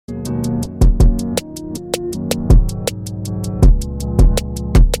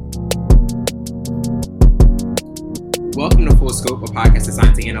Full Scope, a podcast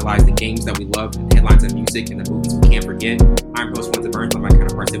designed to analyze the games that we love, the headlines of music, and the movies we can't forget. I'm host Wellington and Savon, with my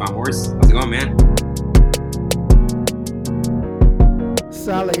counterpart Ja Morant. How's it going, man?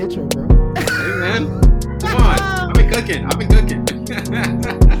 Solid intro, bro. Hey, man. Come on. I've been cooking.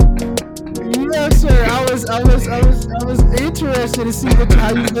 Yes, sir. I was interested to see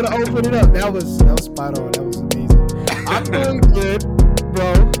how you was gonna open it up. That was spot on. That was amazing. I'm doing good,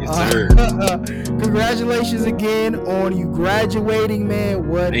 bro. Yes, sir. Congratulations again on you graduating, man.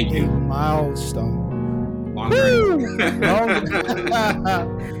 What Thank a you. milestone. Long journey.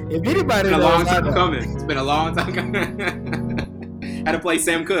 If anybody It's been a knows, long I time know. coming. It's been a long time coming. Had to play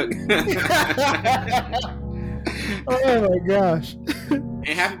Sam Cooke. Oh my gosh. And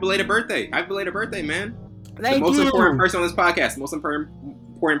happy belated birthday. Happy belated birthday, man. Thank The most you. important person on this podcast. Most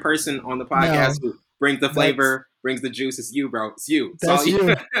important person on the podcast who brings the flavor, brings the juice. It's you, bro. It's you. It's That's all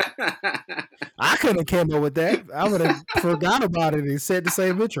you. I couldn't have came up with that. I would have forgot about it and said the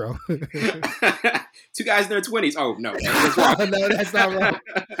same intro. Two guys in their 20s. Oh, no. That's wrong. No, that's not right.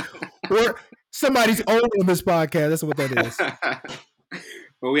 Or somebody's old on this podcast. That's what that is.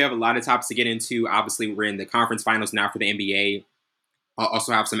 Well, we have a lot of topics to get into. Obviously, we're in the conference finals now for the NBA. I'll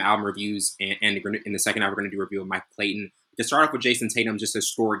also have some album reviews, and in the second hour, we're going to do a review of Michael Clayton. To start off with Jayson Tatum, just a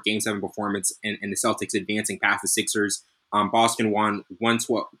historic Game 7 performance, and the Celtics advancing past the Sixers. Boston won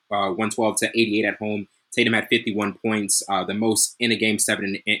 112 to 88 at home. Tatum had 51 points, the most in a Game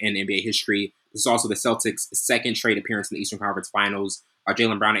 7 in NBA history. This is also the Celtics' second straight appearance in the Eastern Conference Finals.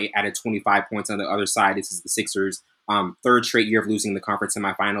 Jaylen Brown added 25 points on the other side. This is the Sixers' third straight year of losing the conference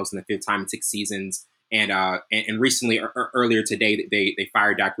semifinals, and the fifth time in 6 seasons. And recently, earlier today, they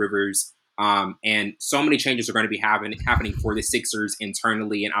fired Doc Rivers. And so many changes are going to be happening for the Sixers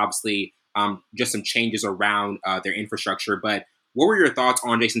internally, and obviously just some changes around their infrastructure. But what were your thoughts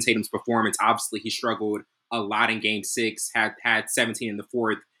on Jayson Tatum's performance? Obviously, he struggled a lot in Game 6, had 17 in the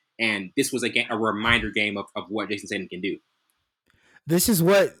fourth, and this was a reminder game of what Jayson Tatum can do. This is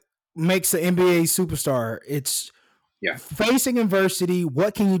what makes the NBA superstar. It's facing adversity.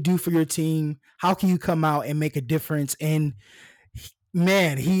 What can you do for your team? How can you come out and make a difference? And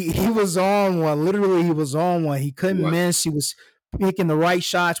man, he was on one. Literally, he was on one. He couldn't miss. He was picking the right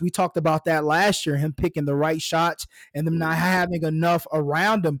shots. We talked about that last year, him picking the right shots and them not having enough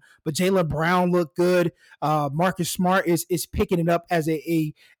around him. But Jaylen Brown looked good. Marcus Smart is picking it up as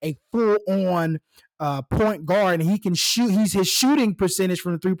a full-on point guard, and he can shoot. His shooting percentage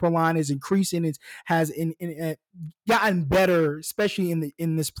from the three-point line is increasing. It has gotten better, especially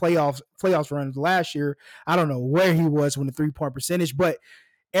in this playoffs run last year. I don't know where he was when the three-point percentage, but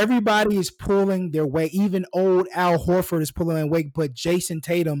everybody is pulling their weight. Even old Al Horford is pulling their weight, but Jayson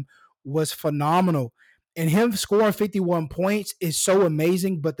Tatum was phenomenal. And him scoring 51 points is so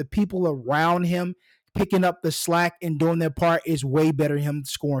amazing, but the people around him picking up the slack and doing their part is way better than him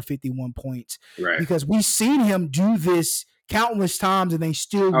scoring 51 points. Right. Because we've seen him do this countless times and they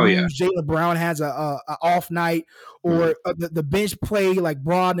still lose. Yeah. Jaylen Brown has a off night, or the bench play, like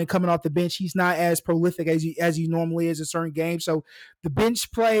Brogdon coming off the bench. He's not as prolific as he normally is in certain games. So the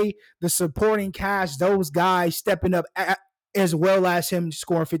bench play, the supporting cast, those guys stepping up as well as him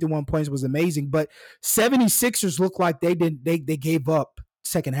scoring 51 points was amazing. But 76ers look like they gave up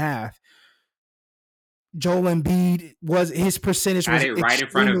second half. Joel Embiid his percentage was right in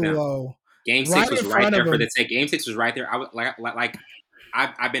front of them. Low. Game 6 was right there for the take. Game 6 was right there.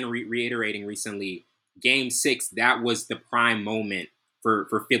 I've been reiterating recently. Game 6, that was the prime moment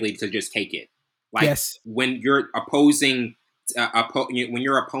for Philly to just take it. When your when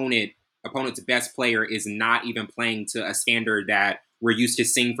your opponent's best player is not even playing to a standard that we're used to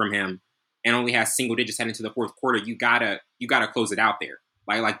seeing from him, and only has single digits heading into the fourth quarter, you gotta close it out there.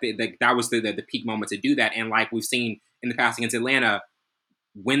 That was the peak moment to do that. And like we've seen in the past against Atlanta,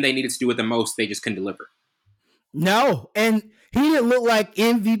 when they needed to do it the most, they just couldn't deliver. No, and he didn't look like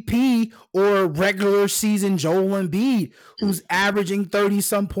MVP or regular season Joel Embiid, who's averaging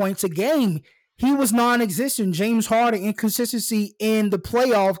 30-some points a game. He was non-existent. James Harden, inconsistency in the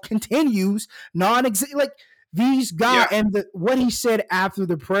playoff continues non-existent. Like these guys, and what he said after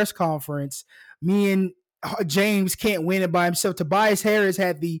the press conference, me and James can't win it by himself. Tobias Harris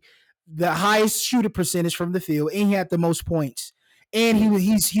had the highest shooting percentage from the field, and he had the most points. And he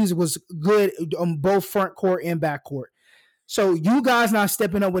was good on both front court and back court. So you guys not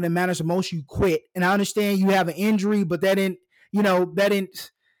stepping up when it matters the most, you quit. And I understand you have an injury, but that didn't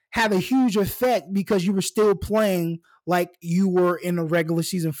have a huge effect because you were still playing like you were in a regular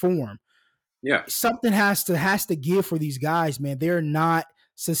season form. Yeah, something has to give for these guys, man. They're not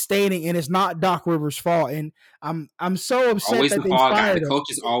sustaining, and it's not Doc Rivers' fault. And I'm so upset always that the they fall fired guy. him. The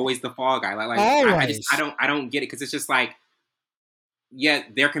coach is always the fall guy. Always. I don't get it because it's just like yeah,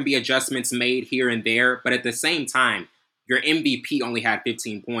 there can be adjustments made here and there, but at the same time, your MVP only had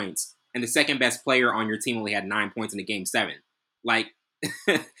 15 points, and the second best player on your team only had 9 points in the game 7. Like,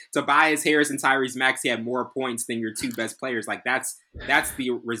 Tobias Harris and Tyrese Maxey had more points than your two best players. Like, that's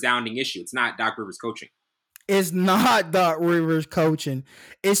the resounding issue. It's not Doc Rivers coaching. It's not Doc Rivers coaching.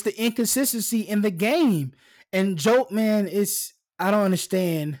 It's the inconsistency in the game. And Joe, man, I don't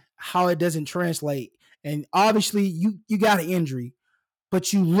understand how it doesn't translate. And obviously, you got an injury,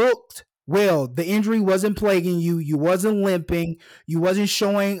 but you looked well. The injury wasn't plaguing you. You wasn't limping. You wasn't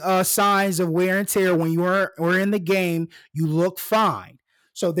showing signs of wear and tear when you were in the game. You look fine.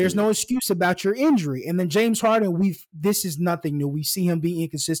 So there's no excuse about your injury. And then James Harden, this is nothing new. We see him being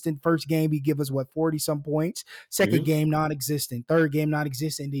inconsistent. First game, he give us 40 some points. Second game, non-existent. Third game,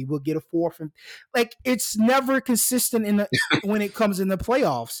 non-existent. He will get a fourth. Like, it's never consistent when it comes in the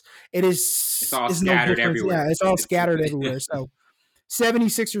playoffs. It's all scattered everywhere. Yeah, it's all scattered everywhere. So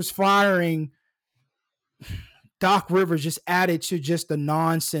 76ers firing Doc Rivers just added to just the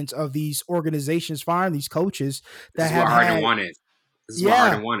nonsense of these organizations firing these coaches that this is have what Harden wanted. This is what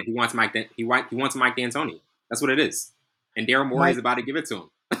Harden wanted. He wants Mike D'Antoni. That's what it is. And Daryl Morey is about to give it to him.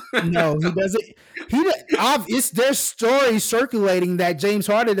 No, he doesn't. There's stories circulating that James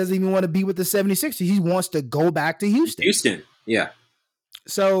Harden doesn't even want to be with the 76ers. He wants to go back to Houston. Yeah.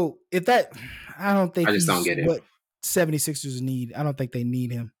 So I don't think I just don't get it. What 76ers need. I don't think they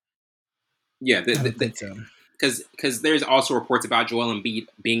need him. Yeah, because there's also reports about Joel Embiid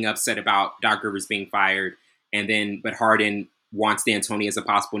being upset about Doc Rivers being fired, but Harden wants D'Antoni as a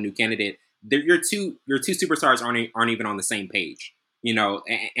possible new candidate. Your two superstars aren't even on the same page, and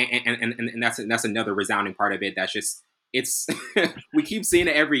that's another resounding part of it. That's just we keep seeing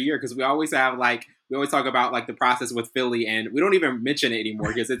it every year because we always talk about like the process with Philly, and we don't even mention it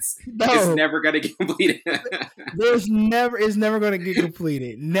anymore because it's never going to get completed. It's never going to get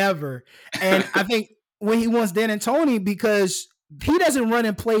completed, never. And I think when he wants D'Antoni, because he doesn't run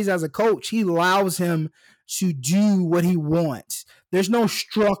in plays as a coach, he allows him to do what he wants. There's no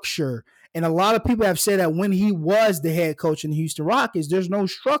structure. And a lot of people have said that when he was the head coach in the Houston Rockets, there's no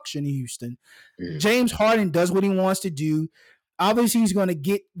structure in Houston. James Harden does what he wants to do. Obviously, he's going to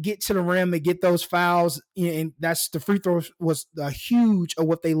get to the rim and get those fouls. And that's the free throw was huge of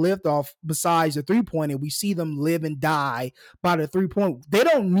what they lived off besides the three-pointer. We see them live and die by the three-point. They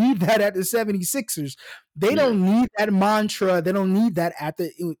don't need that at the 76ers. They don't need that mantra. They don't need that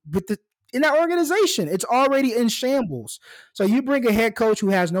in that organization. It's already in shambles. So you bring a head coach who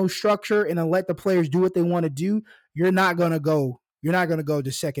has no structure and then let the players do what they want to do, you're not going to go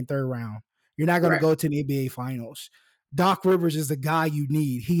to second, third round. You're not going to go to the NBA finals. Doc Rivers is the guy you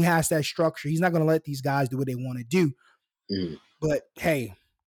need. He has that structure. He's not going to let these guys do what they want to do. But hey,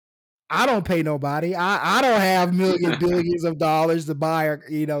 I don't pay nobody. I don't have billions of dollars to buy a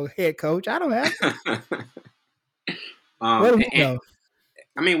head coach. I don't have to. What do we know?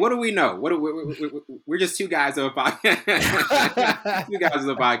 I mean, what do we know? We're just two guys of a podcast.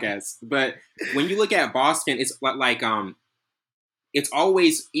 But when you look at Boston, it's like it's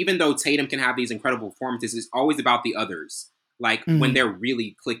always, even though Tatum can have these incredible performances, it's always about the others. Like when they're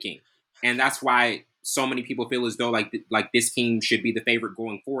really clicking, and that's why so many people feel as though like this team should be the favorite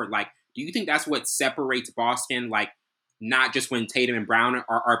going forward. Like, do you think that's what separates Boston? Like, not just when Tatum and Brown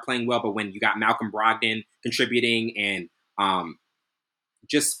are playing well, but when you got Malcolm Brogdon contributing and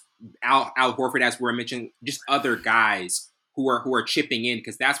just Al Horford, as we're mentioning, just other guys who are chipping in,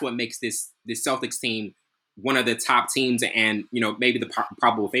 because that's what makes this Celtics team one of the top teams and maybe the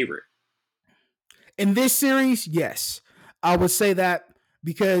probable favorite. In this series, yes, I would say that,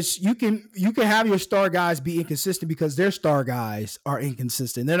 because you can have your star guys be inconsistent because their star guys are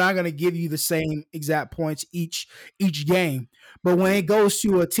inconsistent. They're not going to give you the same exact points each game. But when it goes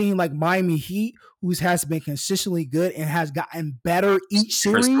to a team like Miami Heat, who has been consistently good and has gotten better each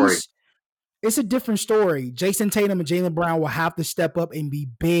series, it's a different story. Jayson Tatum and Jaylen Brown will have to step up and be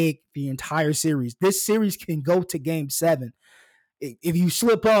big the entire series. This series can go to game 7. If you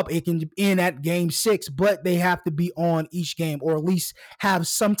slip up, it can end at game 6, but they have to be on each game, or at least have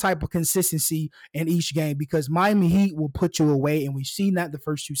some type of consistency in each game, because Miami Heat will put you away. And we've seen that the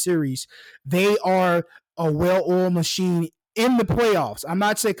first 2 series. They are a well-oiled machine in the playoffs. I'm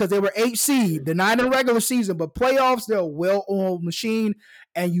not saying because they were 8 seed, they're not in the regular season, but playoffs, they're a well-oiled machine,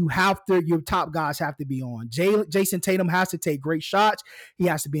 and your top guys have to be on. Jayson Tatum has to take great shots. He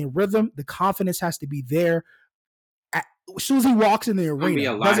has to be in rhythm. The confidence has to be there. As soon as he walks in the arena, be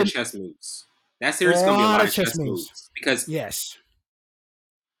a lot of chess moves. That series is going to be a lot of chess moves because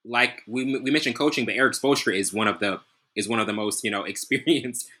like we mentioned coaching, but Eric Spoelstra is one of the most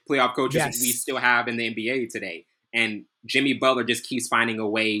experienced playoff coaches we still have in the NBA today. And Jimmy Butler just keeps finding a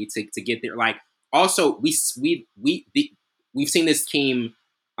way to get there. Like, also, we've seen this team,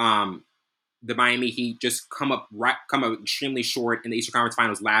 the Miami Heat, just come up extremely short in the Eastern Conference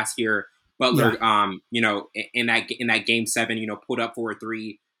Finals last year. Butler, in that game 7, put up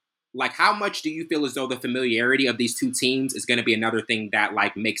 4-3. Like, how much do you feel as though the familiarity of these two teams is going to be another thing that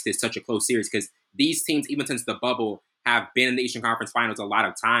like makes this such a close series? Because these teams, even since the bubble, have been in the Eastern Conference Finals a lot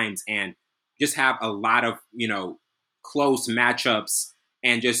of times and just have a lot of close matchups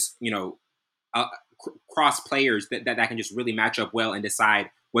and just cross players that can just really match up well and decide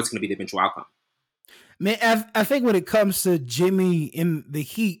what's going to be the eventual outcome. Man, I think when it comes to Jimmy in the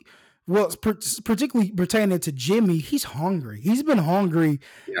Heat, well, particularly pertaining to Jimmy, he's hungry. He's been hungry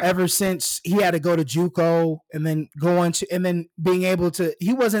ever since he had to go to JUCO and then being able to.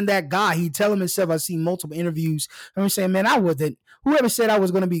 He wasn't that guy. He'd tell himself. I've seen multiple interviews. I'm saying, man, I wasn't. Whoever said I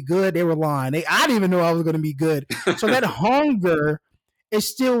was going to be good, they were lying. I didn't even know I was going to be good. So that hunger is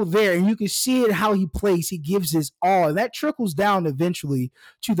still there, and you can see it how he plays. He gives his all, and that trickles down eventually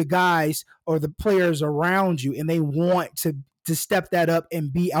to the guys or the players around you, and they want to step that up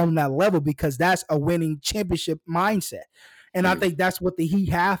and be on that level because that's a winning championship mindset. And I think that's what the Heat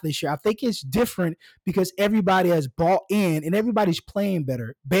have this year. I think it's different because everybody has bought in and everybody's playing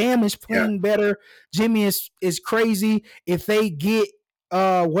better. Bam is playing better. Jimmy is crazy. If they get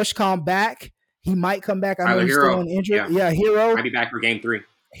Wishcom back, he might come back. I know he's still injured. Yeah, Hero might be back for game 3.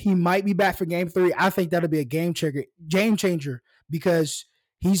 He might be back for game 3. I think that'll be a game changer because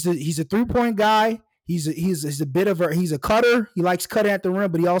he's a 3-point guy. He's a cutter. He likes cutting at the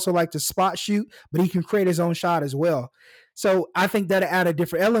rim, but he also likes to spot shoot, but he can create his own shot as well. So I think that'll add a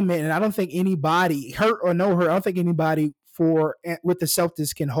different element, and I don't think anybody, hurt or no hurt, I don't think anybody with the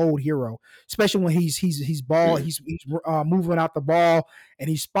Celtics can hold Hero, especially when he's moving out the ball and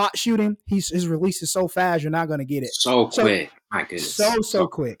he's spot shooting. His release is so fast, you're not going to get it. So quick. My goodness. So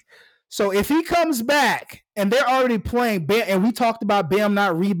quick. So if he comes back and they're already playing Bam, and we talked about Bam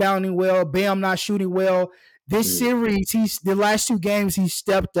not rebounding well, Bam not shooting well, this series, the last 2 games, he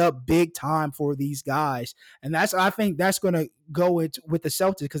stepped up big time for these guys. And I think that's going to go with the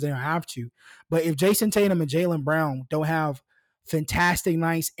Celtics because they don't have to. But if Jayson Tatum and Jaylen Brown don't have fantastic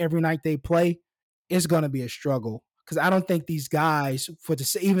nights every night they play, it's going to be a struggle. Because I don't think these guys,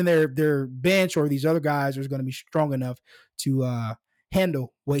 even their bench or these other guys, are going to be strong enough to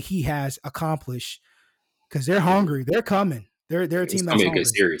handle what he has accomplished. Because they're hungry. They're coming. They're a team that's hungry. It's going to be a good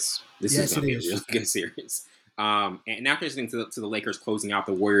series. This is going to be a really good series. And now transitioning to the Lakers closing out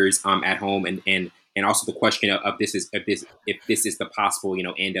the Warriors at home, and also the question of if this is the possible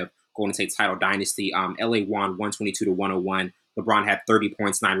end of Golden State's title dynasty. LA won 122-101. LeBron had 30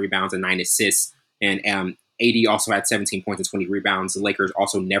 points, 9 rebounds, and 9 assists, and AD also had 17 points and 20 rebounds. The Lakers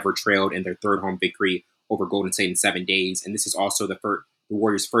also never trailed in their 3rd home victory over Golden State in 7 days, and this is also the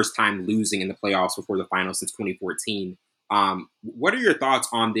Warriors' first time losing in the playoffs before the finals since 2014. What are your thoughts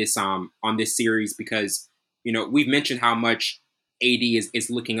on this series? Because we've mentioned how much AD is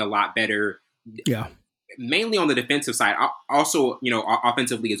looking a lot better. Yeah, mainly on the defensive side. Also,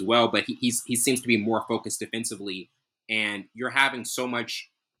 offensively as well. But he seems to be more focused defensively. And you're having so much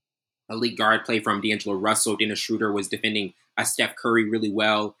elite guard play from D'Angelo Russell. Dennis Schroeder was defending Steph Curry really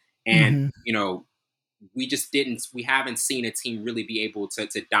well, and we haven't seen a team really be able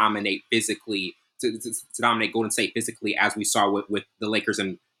to dominate physically. To dominate Golden State physically, as we saw with the Lakers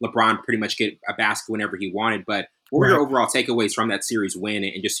and LeBron pretty much get a basket whenever he wanted. But what were your overall takeaways from that series win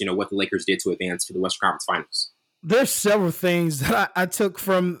and just what the Lakers did to advance to the Western Conference Finals? There's several things that I took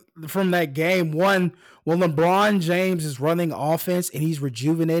from that game. One, when LeBron James is running offense and he's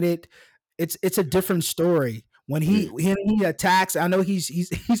rejuvenated, it's a different story. When he attacks, I know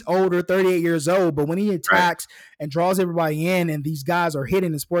he's older, 38 years old, but when he attacks and draws everybody in, and these guys are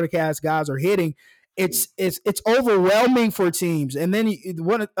hitting, the Sporticast guys are hitting, it's overwhelming for teams. And then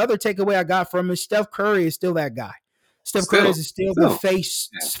one other takeaway I got from is Steph Curry is still that guy. Steph Curry is still the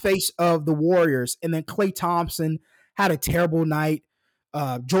face of the Warriors. And then Klay Thompson had a terrible night.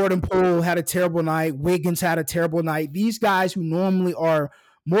 Jordan Poole had a terrible night. Wiggins had a terrible night. These guys who normally are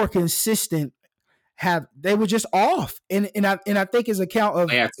more consistent they were just off, and I think his account of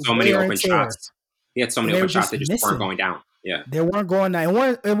they had so many open shots. He had so many open shots that just weren't going down. Yeah, they weren't going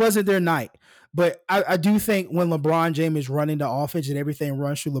down. It wasn't their night. But I do think when LeBron James is running the offense and everything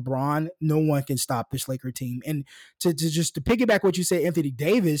runs through LeBron, no one can stop this Laker team. And to piggyback what you said, Anthony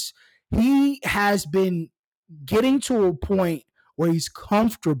Davis, he has been getting to a point where he's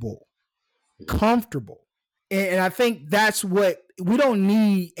comfortable. And I think that's what we don't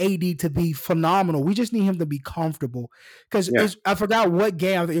need AD to be phenomenal. We just need him to be comfortable. Because I forgot what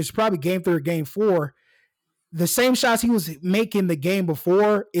game. It's probably game 3 or game 4. the same shots he was making the game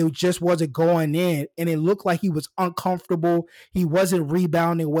before, it just wasn't going in, and it looked like he was uncomfortable. He wasn't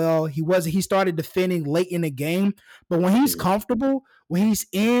rebounding well. He started defending late in the game, but when he's comfortable, when he's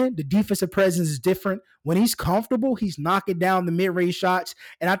in, the defensive presence is different. When he's comfortable, he's knocking down the mid-range shots,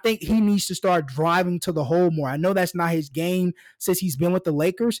 and I think he needs to start driving to the hole more. I know that's not his game since he's been with the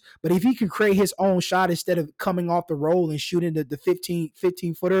Lakers, but if he can create his own shot instead of coming off the roll and shooting the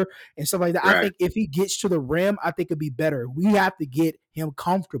 15-footer and stuff like that, right. I think if he gets to the rim, I think it'd be better. We have to get him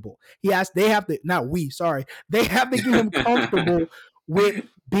comfortable. They have to get him comfortable with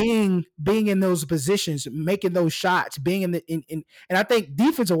being in those positions, making those shots, being and I think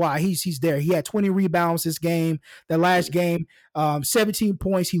defensive wise, he's there. He had 20 rebounds this game, the last game, 17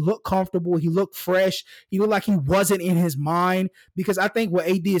 points. He looked comfortable. He looked fresh. He looked like he wasn't in his mind, because I think what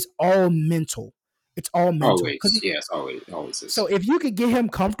AD is all mental. It's all mental. Always, yes, always is. So if you could get him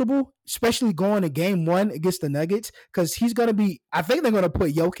comfortable, especially going to game 1 against the Nuggets, because he's going to be, I think they're going to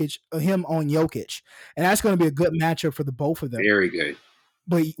put him on Jokic, and that's going to be a good matchup for the both of them. Very good.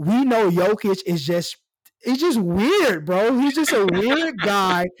 But we know Jokic is just weird, bro. He's just a weird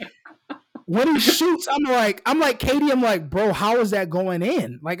guy. When he shoots, I'm like KD, I'm like, bro, how is that going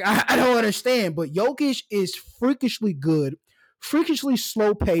in? Like, I don't understand. But Jokic is freakishly good, freakishly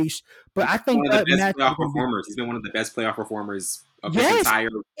slow paced, but I think one of the best playoff performers. He's been one of the best playoff performers of his entire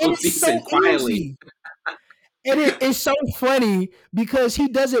season. Quietly, and it's so funny because he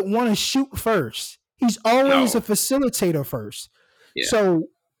doesn't want to shoot first. He's always a facilitator first. Yeah. So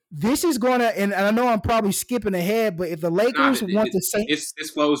this is going to, and I know I'm probably skipping ahead, but if the Lakers want to say this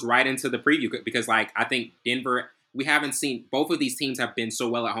flows right into the preview, because like I think Denver, we haven't seen, both of these teams have been so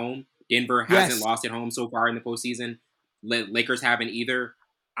well at home. Denver hasn't lost at home so far in the postseason. Lakers haven't either.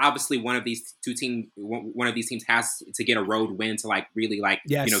 Obviously, one of these teams has to get a road win to like really like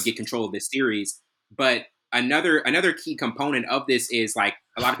get control of this series. But another key component of this is like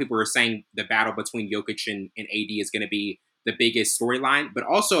a lot of people are saying the battle between Jokic and AD is going to be the biggest storyline, but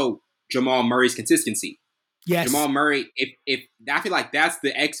also Jamal Murray's consistency. Yes, Jamal Murray. If I feel like that's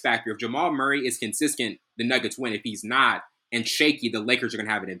the X factor. If Jamal Murray is consistent, the Nuggets win. If he's not and shaky, the Lakers are going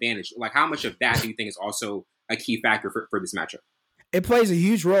to have an advantage. Like, how much of that do you think is also a key factor for this matchup? It plays a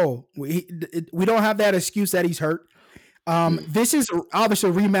huge role. We don't have that excuse that he's hurt. This is obviously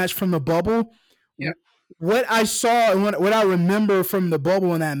a rematch from the bubble. Yeah. What I saw and what I remember from the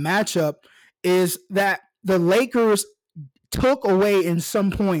bubble in that matchup is that the Lakers took away in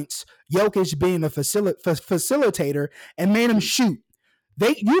some points Jokic being a facilitator and made him shoot.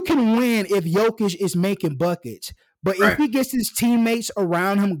 You can win if Jokic is making buckets. But if he gets his teammates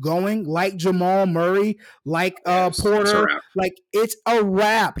around him going, like Jamal Murray, like Porter, like it's a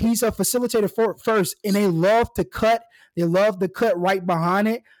wrap. He's a facilitator first, and they love to cut. They love to cut right behind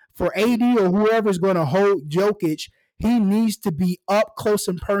it. For AD or whoever's going to hold Jokic, he needs to be up close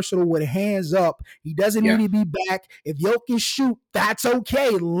and personal with hands up. He doesn't need to be back. If Jokic shoot, that's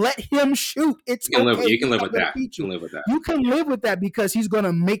okay. Let him shoot. It's okay. You can live with that. You can live with that because he's going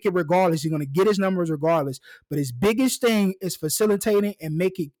to make it regardless. He's going to get his numbers regardless. But his biggest thing is facilitating and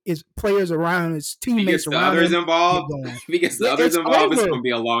making his players around, his teammates around him. If he gets the others involved, it's going to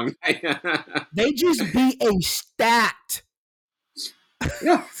be a long night. They just beat a stacked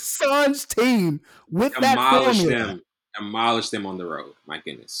Suns team with that formula. Demolish them on the road. My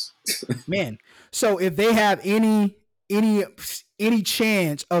goodness. Man. So if they have any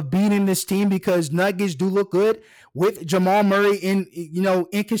chance of beating this team, because Nuggets do look good with Jamal Murray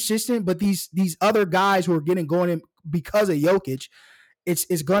inconsistent, but these other guys who are getting going in because of Jokic,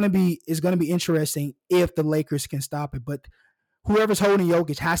 it's gonna be interesting if the Lakers can stop it. But whoever's holding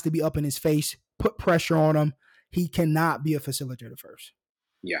Jokic has to be up in his face, put pressure on him. He cannot be a facilitator first.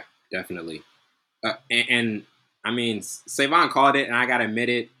 Yeah, definitely. And I mean, Savon called it, and I gotta admit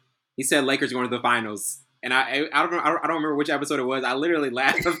it. He said Lakers are going to the finals, and I don't remember which episode it was. I literally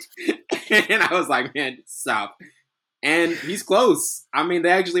laughed, and I was like, "Man, stop!" And he's close. I mean, they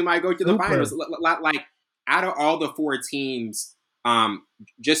actually might go to the finals. Like out of all the four teams,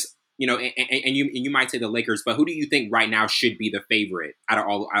 just and you might say the Lakers, but who do you think right now should be the favorite out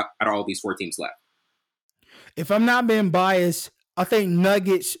of all these four teams left? If I'm not being biased, I think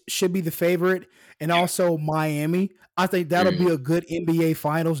Nuggets should be the favorite, and also Miami. I think that'll be a good NBA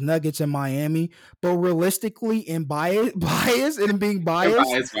Finals, Nuggets and Miami. But realistically, in bias and being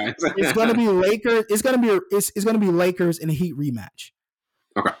biased, it's going to be Lakers. It's going to be Lakers in a Heat rematch.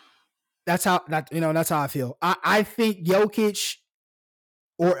 Okay, that's how I feel. I think Jokic,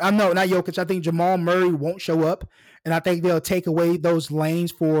 not Jokic. I think Jamal Murray won't show up, and I think they'll take away those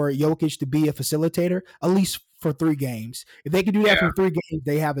lanes for Jokic to be a facilitator, at least for 3 games. If they can do that for 3 games,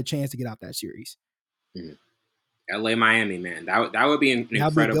 they have a chance to get out that series. Mm-hmm. LA Miami, man. That would be an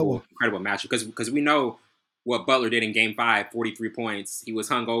incredible matchup because we know what Butler did in Game 5, 43 points. He was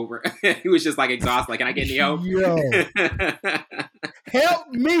hungover. He was just like exhausted. Like, can I get any help? Yo, help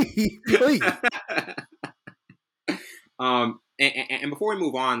me, please. And before we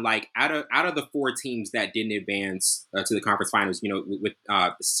move on, like out of the 4 teams that didn't advance to the conference finals, with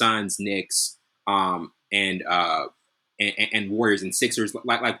the Suns, Knicks, and Warriors and Sixers,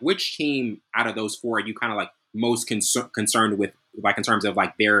 like which team out of those 4 are you kind of like most concerned with, like in terms of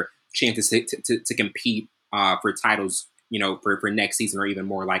like their chances to compete for titles, for next season or even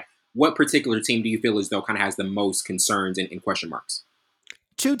more? Like, what particular team do you feel as though kind of has the most concerns and question marks?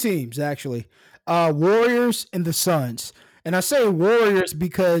 2 teams actually, Warriors and the Suns. And I say Warriors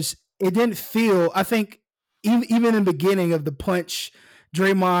because it didn't feel, I think, even in the beginning of the punch,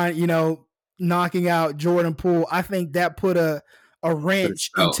 Draymond, knocking out Jordan Poole, I think that put a wrench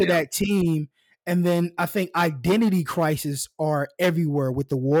into that team. And then I think identity crises are everywhere with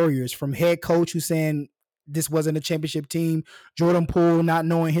the Warriors, from head coach who's saying this wasn't a championship team, Jordan Poole not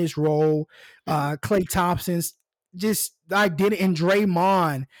knowing his role, Klay Thompson's just identity, and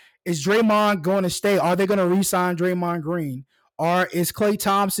Draymond. Is Draymond going to stay? Are they going to re-sign Draymond Green? Or is Klay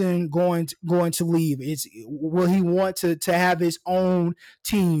Thompson going to leave? Will he want to have his own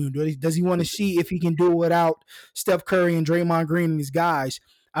team? Does he want to see if he can do it without Steph Curry and Draymond Green and these guys?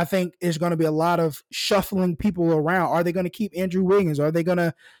 I think there's going to be a lot of shuffling people around. Are they going to keep Andrew Wiggins? Are they going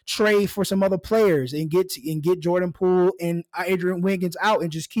to trade for some other players and get Jordan Poole and Adrian Wiggins out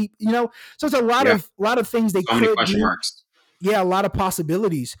and just keep, So it's a lot of things they could do. Marks. Yeah, a lot of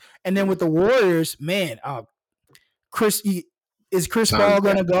possibilities. And then with the Warriors, man, is Chris Paul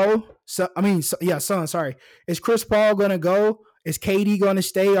going to go? Sorry. Is Chris Paul going to go? Is KD going to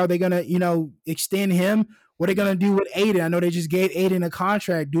stay? Are they going to, extend him? What are they going to do with Aiden? I know they just gave Aiden a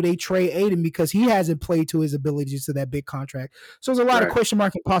contract. Do they trade Aiden because he hasn't played to his abilities to that big contract? So there's a lot of question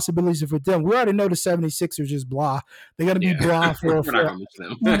mark and possibilities for them. We already know the 76ers just blah. They're going to be blah for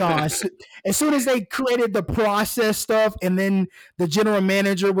as soon as they created the process stuff and then the general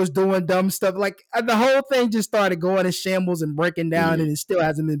manager was doing dumb stuff, like the whole thing just started going in shambles and breaking down, and it still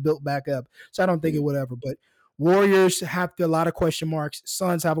hasn't been built back up. So I don't think it would ever. But Warriors have a lot of question marks.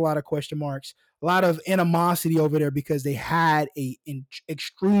 Suns have a lot of question marks. A lot of animosity over there because they had an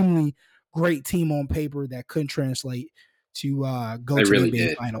extremely great team on paper that couldn't translate to go to the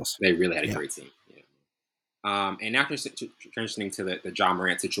NBA Finals. They really had a great team. Yeah. And now transitioning to the Ja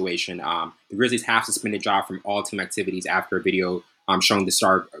Morant situation, the Grizzlies have suspended Ja from all team activities after a video showing the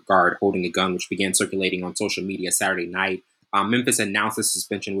star guard holding a gun, which began circulating on social media Saturday night. Memphis announced the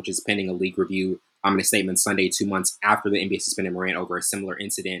suspension, which is pending a league review, in a statement Sunday, 2 months after the NBA suspended Morant over a similar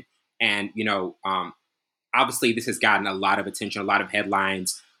incident. And, obviously this has gotten a lot of attention, a lot of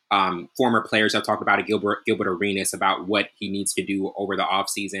headlines. Former players have talked about it, Gilbert Arenas, about what he needs to do over the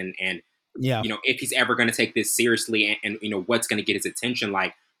offseason. And, if he's ever going to take this seriously and what's going to get his attention.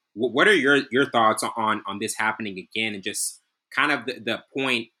 Like, what are your thoughts on this happening again? And just kind of the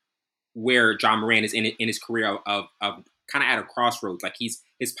point where Ja Morant is in his career of kind of at a crossroads. Like,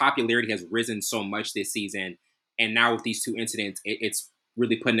 his popularity has risen so much this season. And now with these 2 incidents, it's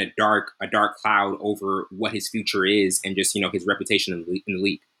really putting a dark cloud over what his future is and just, his reputation in the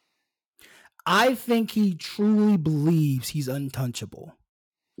league. I think he truly believes he's untouchable.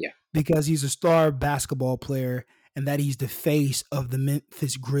 Yeah. Because he's a star basketball player and that he's the face of the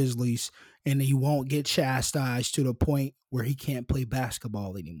Memphis Grizzlies and he won't get chastised to the point where he can't play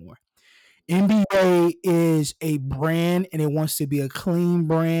basketball anymore. NBA is a brand and it wants to be a clean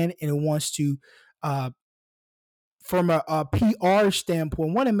brand and it wants to, from a PR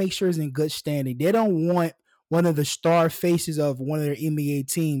standpoint, want to make sure it's in good standing. They don't want one of the star faces of one of their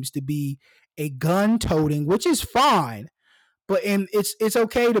NBA teams to be a gun toting, which is fine, but it's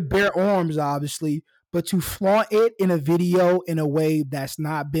okay to bear arms, obviously, but to flaunt it in a video in a way that's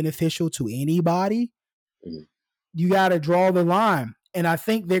not beneficial to anybody, you got to draw the line. And I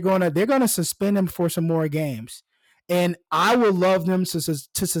think they're gonna suspend him for some more games, and I would love them to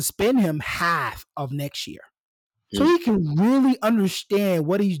suspend him half of next year. So he can really understand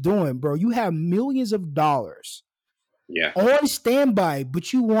what he's doing, bro. You have millions of dollars on standby,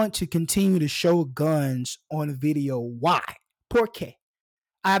 but you want to continue to show guns on video. Why? Por qué?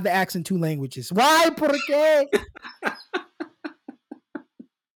 I have the accent 2 languages. Why? Por qué?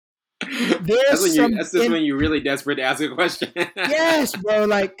 That's just when you're really desperate to ask a question. Yes, bro.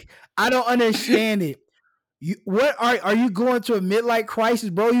 Like, I don't understand it. What are you going to a midlife crisis,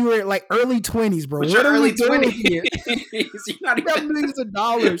 bro? You were like early 20s, bro. What are we doing here? You got millions of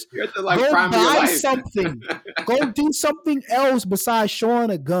dollars. You're at the, go buy something. Go do something else besides showing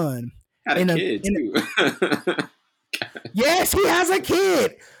a gun. Had a kid too. Yes, he has a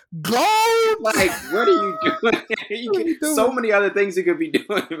kid. Go. Like, what are you doing? So many other things you could be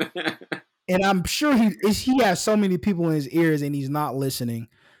doing, man. And I'm sure he has so many people in his ears and he's not listening.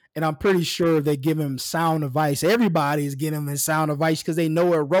 And I'm pretty sure if they give him sound advice, everybody is getting him sound advice because they know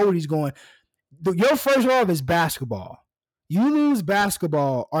where road he's going. Your first love is basketball. You lose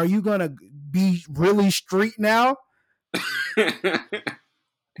basketball, are you gonna be really street now?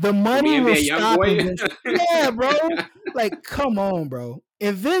 The money will stop. Yeah, bro. Like, come on, bro.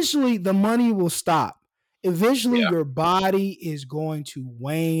 Eventually, the money will stop. Eventually, your body is going to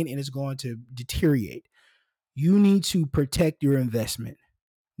wane and it's going to deteriorate. You need to protect your investment,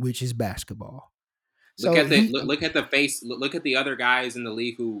 which is basketball. Look at the face. Look at the other guys in the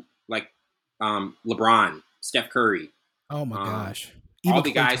league who like LeBron, Steph Curry. Oh my gosh! Even all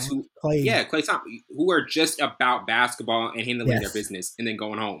the guys Klay Thompson, who are just about basketball and handling their business and then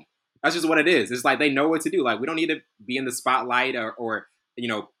going home. That's just what it is. It's like they know what to do. Like we don't need to be in the spotlight or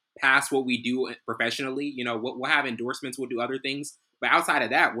past what we do professionally. We'll have endorsements. We'll do other things. But outside of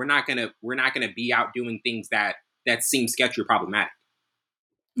that, we're not gonna be out doing things that seem sketchy or problematic.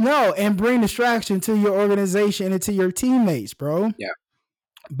 No, and bring distraction to your organization and to your teammates, bro. Yeah.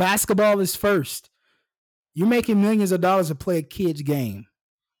 Basketball is first. You're making millions of dollars to play a kid's game.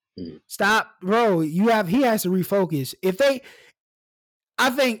 Mm-hmm. Stop, bro. He has to refocus. I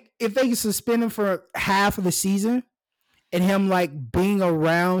think if they suspend him for half of the season and him like being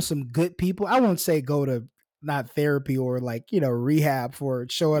around some good people, I won't say go to not therapy or rehab for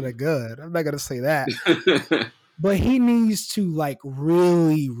showing a good. I'm not gonna say that. But he needs to like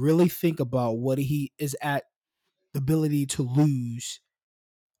really, really think about what he is at the ability to lose.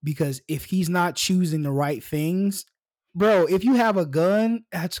 Because if he's not choosing the right things, bro, if you have a gun,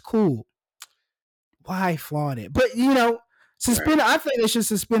 that's cool. Why flaunt it? But suspend. Right. I think they should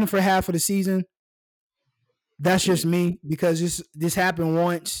suspend him for half of the season. That's just me because this happened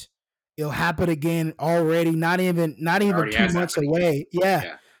once. It'll happen again already. Not even 2 months away.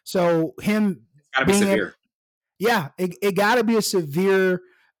 Yeah. So him gotta be severe. It got to be a severe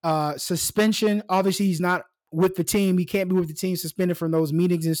suspension. Obviously, he's not with the team. He can't be with the team, suspended from those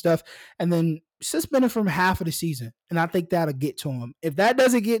meetings and stuff, and then suspended from half of the season. And I think that'll get to him. If that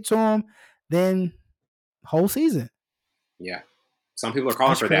doesn't get to him, then whole season. Yeah. Some people are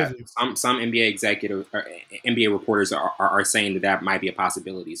calling for that. Some NBA executives or NBA reporters are saying that might be a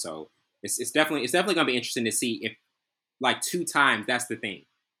possibility. So it's definitely going to be interesting to see if like 2 times. That's the thing.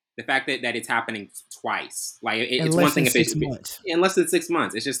 The fact that it's happening twice, like it's one thing if it's in less than 6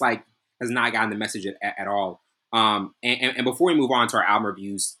 months. It's just like has not gotten the message at all. And before we move on to our album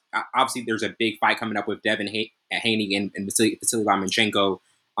reviews, obviously there's a big fight coming up with Devin Haney and Vasily Lomachenko.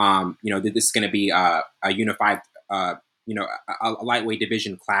 This is going to be a unified, a lightweight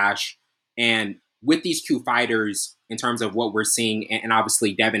division clash. And with these 2 fighters, in terms of what we're seeing, and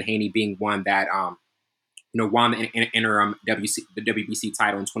obviously Devin Haney being one that won the interim the WBC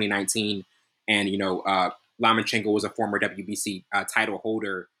title in 2019, and Lomachenko was a former WBC title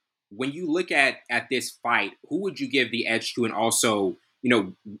holder. When you look at this fight, who would you give the edge to, and also,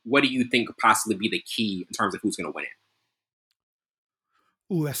 what do you think could possibly be the key in terms of who's going to win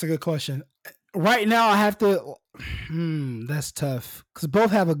it? Ooh, that's a good question. Right now, I have to. That's tough because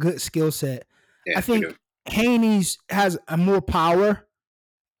both have a good skill set. Yeah, I think Haney's has a more power,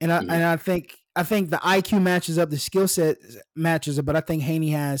 and I think the IQ matches up, the skill set matches up, but I think Haney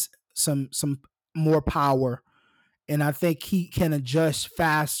has some more power, and I think he can adjust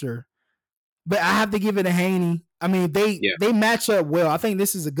faster. But I have to give it to Haney. I mean, they match up well. I think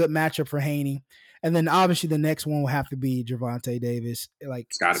this is a good matchup for Haney. And then obviously the next one will have to be Gervonta Davis. Like,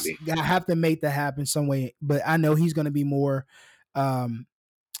 it's got to be. I have to make that happen some way. But I know he's going to be more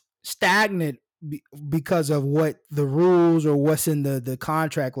stagnant because of what the rules or what's in the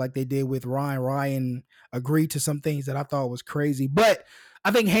contract, like they did with Ryan. Ryan agreed to some things that I thought was crazy. But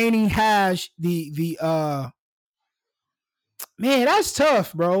I think Haney has the man, that's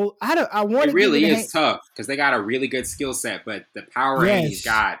tough, bro. I want it really is tough because they got a really good skill set, but the power Haney's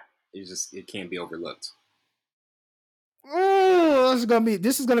got it can't be overlooked. Oh,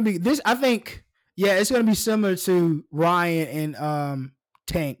 this is gonna be. I think, it's gonna be similar to Ryan and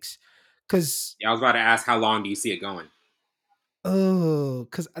Tanks, because I was about to ask how long do you see it going? Oh,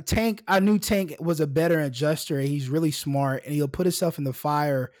 because I knew Tank was a better adjuster. He's really smart, and he'll put himself in the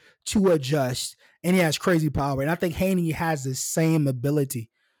fire to adjust, and he has crazy power. And I think Haney has the same ability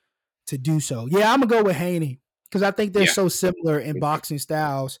to do so. Yeah, I'm gonna go with Haney because I think they're so similar in boxing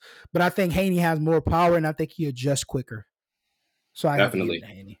styles, but I think Haney has more power, and I think he adjusts quicker. So I definitely have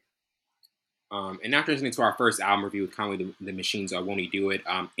to give it to Haney. And now transitioning to our first album review with Conway the Machine's Won't He Do It.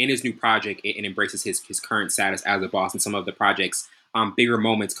 In his new project, it embraces his current status as a boss, and some of the project's bigger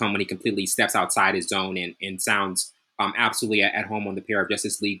moments come when he completely steps outside his zone and sounds absolutely at home on the pair of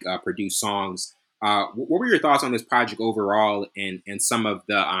Justice League produced songs. What were your thoughts on this project overall, and some of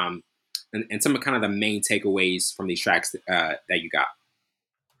the and some of kind of the main takeaways from these tracks that you got?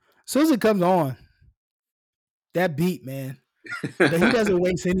 As soon as it comes on, that beat, man, that he doesn't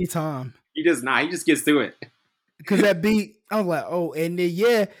waste any time. He does not. He just gets through it. Because that beat, I was like, oh, and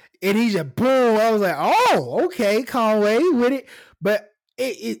then and he just boom. I was like, oh, okay, Conway with it. But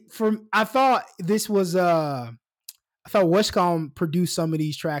I thought this was I thought Westcom produced some of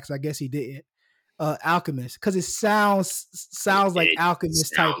these tracks. I guess he didn't. Alchemist, because it sounds like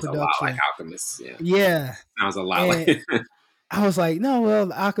Alchemist type production. A lot like Alchemist, yeah. Yeah, sounds a lot like. I was like, no,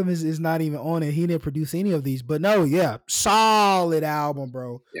 well, Alchemist is not even on it. He didn't produce any of these, but no, yeah, solid album,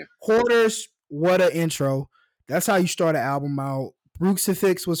 bro. Yeah. Quarters, what an intro. That's how you start an album out.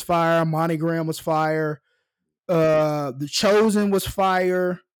 Bruxifix was fire. Monogram was fire. The Chosen was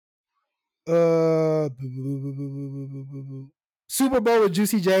fire. Super Bowl with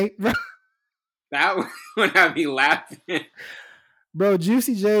Juicy J. That would have me laughing. Bro,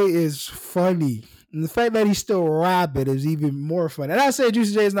 Juicy J is funny. And the fact that he's still rapping is even more funny. And I say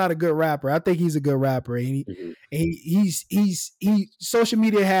Juicy J is not a good rapper. I think he's a good rapper. And he's social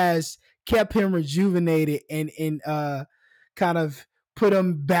media has kept him rejuvenated and kind of put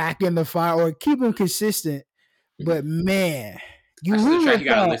him back in the fire or keep him consistent. But man, that's just a track you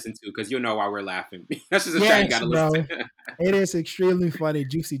gotta listen to because you'll know why we're laughing. That's just a track you gotta listen to. It is extremely funny,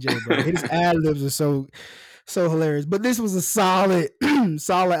 Juicy J, bro. His ad libs are so hilarious. But this was a solid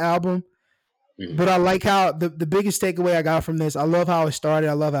album. But I like how the biggest takeaway I got from this, I love how it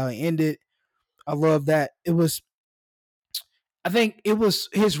started. I love how it ended. I love that I think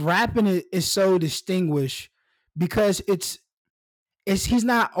his rapping is so distinguished because he's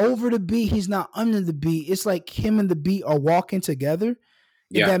not over the beat. He's not under the beat. It's like him and the beat are walking together.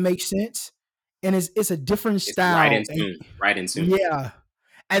 If that makes sense. And it's a different style. Right in tune. Yeah.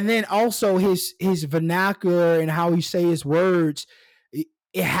 And then also his vernacular and how he say his words,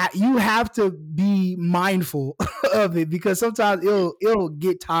 you have to be mindful of it because sometimes it'll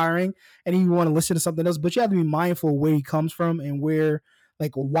get tiring and you want to listen to something else, but you have to be mindful of where he comes from and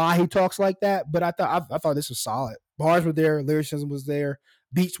why he talks like that. But I thought this was solid. Bars were there, lyricism was there,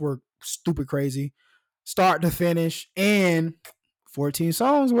 beats were stupid crazy, start to finish, and 14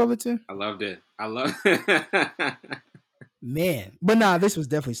 songs, Wellington. I loved it. Man, but nah, this was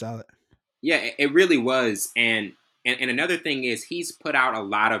definitely solid. Yeah, it really was, and another thing is he's put out a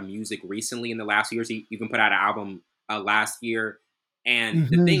lot of music recently in the last years. He even put out an album last year. And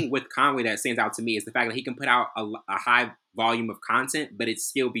the thing with Conway that stands out to me is the fact that he can put out a high volume of content, but it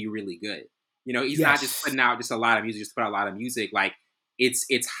still be really good. You know, he's not just putting out just a lot of music, just put out a lot of music. Like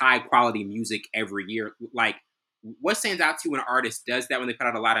it's high quality music every year. Like what stands out to you when an artist does that when they put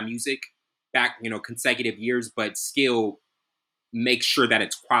out a lot of music back, consecutive years, but still make sure that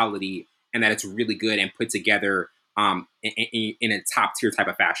it's quality and that it's really good and put together in a top tier type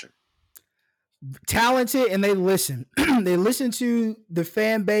of fashion. Talented, and they listen. They listen to the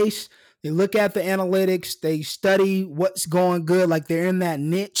fan base. They look at the analytics. They study what's going good. Like they're in that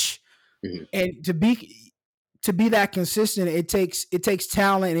niche, and to be that consistent, it takes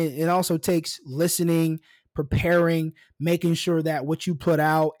talent. And it also takes listening, preparing, making sure that what you put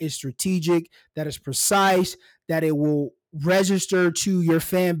out is strategic, that is precise, that it will register to your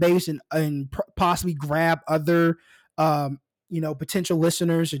fan base and possibly grab other potential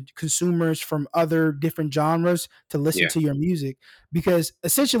listeners and consumers from other different genres to listen to your music, because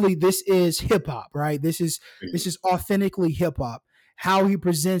essentially this is hip hop, right? This is authentically hip hop. How he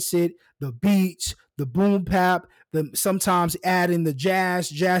presents it, the beats, the boom bap, sometimes adding the jazz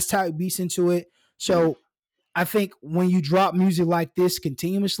type beats into it. So I think when you drop music like this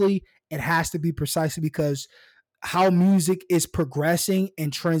continuously, it has to be precisely because how music is progressing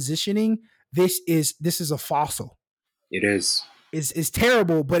and transitioning. This is a fossil. It is. It's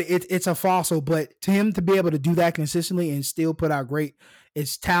terrible, but it's a fossil. But to him to be able to do that consistently and still put out great,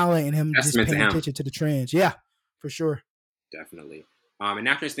 it's talent and him just paying attention to the trends. Yeah, for sure. Definitely. And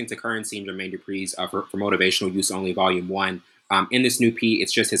after listening to Currency and Jermaine Dupri's for Motivational Use Only Volume 1, in this new P,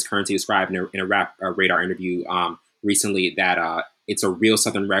 it's just his Currency described in a Rap Radar interview recently that it's a real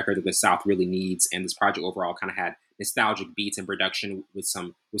Southern record that the South really needs, and this project overall kind of had nostalgic beats and production with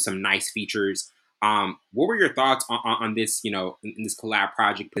some nice features. What were your thoughts on this, in this collab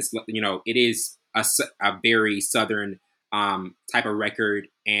project? Because, it is a very Southern type of record,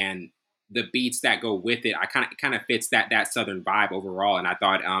 and the beats that go with it, it kind of fits that Southern vibe overall. And I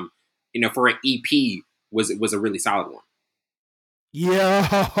thought for an EP was a really solid one.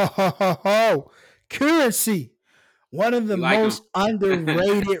 Yo, Currency, one of the You like him? most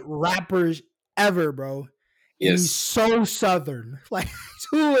underrated rappers ever, bro. And he's Yes. so Southern, like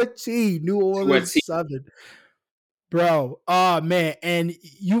to a T, New To a Orleans T. Southern, bro. Oh man, and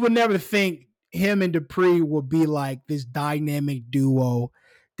you would never think him and Dupri would be like this dynamic duo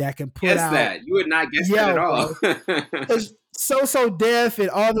that can put Guess out. that. You would not guess that at Yo, all. bro. It's so deaf and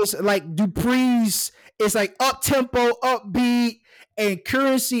all this like Dupri's is like up tempo, upbeat, and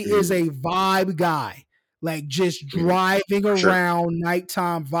Currency is a vibe guy, like just driving around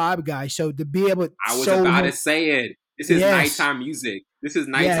nighttime vibe guy. So to be able to I was show about him, to say it. This is nighttime music. This is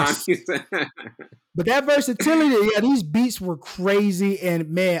nighttime music. But that versatility, yeah, these beats were crazy, and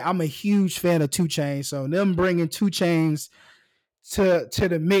man, I'm a huge fan of 2 Chainz. So them bringing 2 Chainz to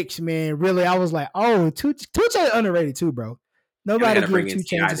the mix, man. Really, I was like, oh, 2 Chainz underrated too, bro. Nobody give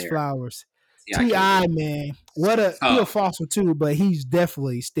 2 Chainz his flowers. T.I., man, he a fossil too, but he's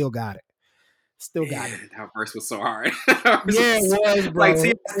definitely still got it. Still got it. That verse was so hard. It was, bro. Like,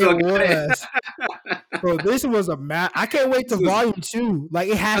 it was. Bro, this was I can't wait to volume 2. Like,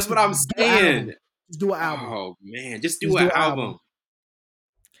 it has That's what I'm saying. Just do an album. Oh man, just do an album.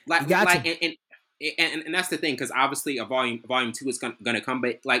 Like, and that's the thing, because obviously a volume 2 is gonna come.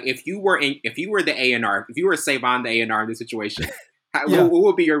 But like, if you were the A&R, if you were Savon the A&R in this situation, what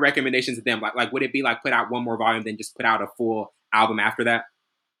would be your recommendation to them? Like, would it be like put out one more volume, then just put out a full album after that?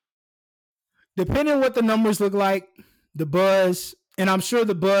 Depending on what the numbers look like, the buzz, and I'm sure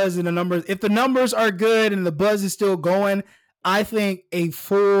the buzz and the numbers, if the numbers are good and the buzz is still going, I think a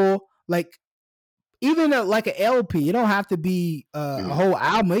full, like, even like an LP, it don't have to be a whole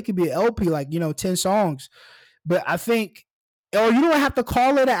album. It could be an LP, like, 10 songs. But I think, or you don't have to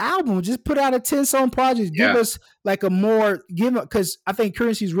call it an album. Just put out a 10-song project. Give us like because I think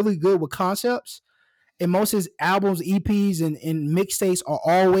Currency is really good with concepts. And most of his albums, EPs, and mixtapes are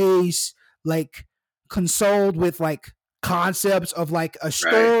always like consoled with like concepts of like a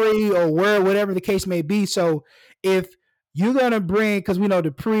story or whatever the case may be. So if you're gonna bring, because we know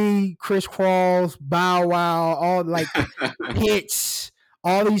Dupri, Criss Cross, Bow Wow, all like hits,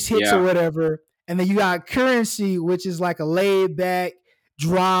 all these hits or whatever, and then you got Currency, which is like a laid back,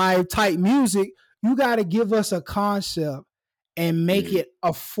 drive type music. You got to give us a concept and make it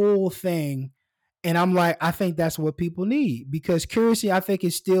a full thing. And I'm like, I think that's what people need, because Currency, I think,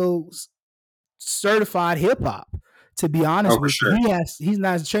 is still certified hip hop. To be honest with you, he's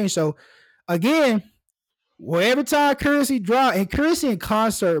not changed. So again, every time Currency drop, and Currency in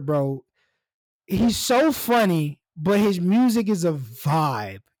concert, bro, he's so funny, but his music is a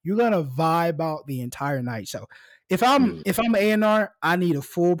vibe. You're gonna vibe out the entire night. So if I'm A&R, I need a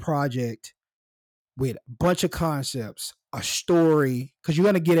full project with a bunch of concepts, a story, because you're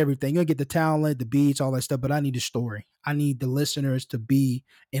gonna get everything. You're gonna get the talent, the beats, all that stuff, but I need a story. I need the listeners to be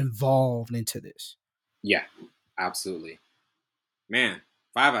involved into this. Yeah, absolutely. Man,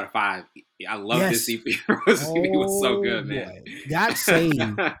 5 out of 5. I love this EP. This EP was so good, man. Got saved.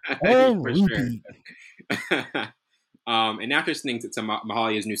 For repeat. Sure. And after listening to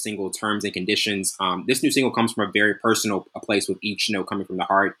Mahalia's new single, Terms and Conditions, this new single comes from a very personal place, with each note coming from the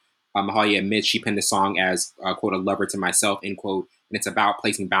heart. Mahalia admits she penned the song as, quote, a lover to myself, end quote, and it's about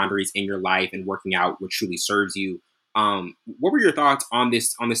placing boundaries in your life and working out what truly serves you. What were your thoughts on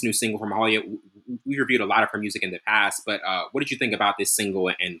this new single from Mahalia? We reviewed a lot of her music in the past, but what did you think about this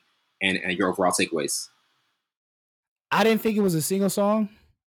single and your overall takeaways? I didn't think it was a single song.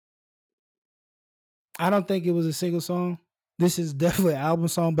 I don't think it was a single song. This is definitely an album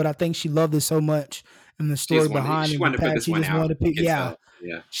song, but I think she loved it so much, and the story behind it. She wanted to put this one out.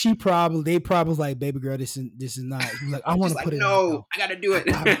 Yeah. They probably was like, "Baby girl, this is not." Like, I want to put it. No, I gotta do it.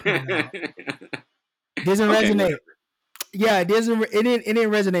 Doesn't resonate. Yeah, it doesn't. It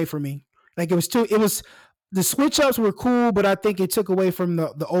didn't resonate for me. Like, it was the switch ups were cool, but I think it took away from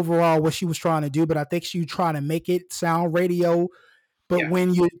the overall what she was trying to do. But I think she was trying to make it sound radio. But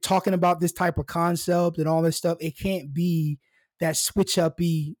when you're talking about this type of concept and all this stuff, it can't be that switch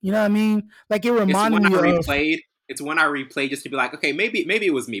uppy. You know what I mean? Like, it reminded me of. It's one I replayed just to be like, okay, maybe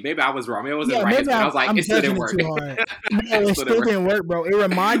it was me. Maybe I was wrong. Maybe I wasn't right. I was like, it still didn't work. No, it still didn't work, bro. It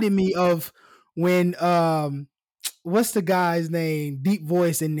reminded me of when what's the guy's name? Deep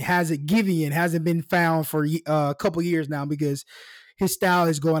Voice, and hasn't been found for a couple years now, because his style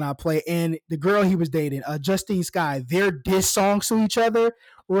is going out play. And the girl he was dating, Justine Skye, their diss songs to each other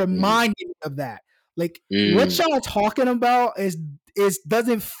reminded me of that. Like, what y'all talking about is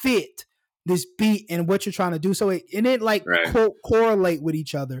doesn't fit this beat and what you're trying to do. So it didn't like correlate with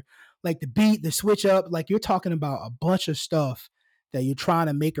each other. Like the beat, the switch up, like you're talking about a bunch of stuff that you're trying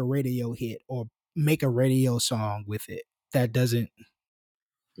to make a radio hit or make a radio song with it that doesn't.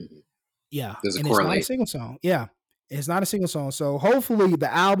 Yeah, doesn't and correlate. It's not a single song. Yeah, it's not a single song. So hopefully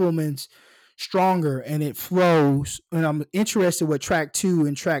the album is stronger and it flows. And I'm interested what track 2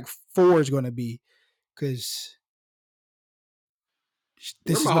 and track 4 is going to be, because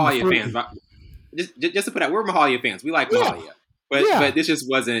we're Mahalia fans. Just to put out, we're Mahalia fans. We like Mahalia, but this just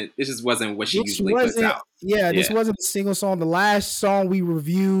wasn't what she usually puts out. Yeah, this wasn't a single song. The last song we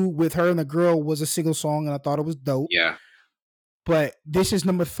reviewed with her and the girl was a single song, and I thought it was dope. Yeah. But this is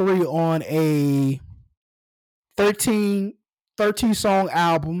number 3 on a 13 song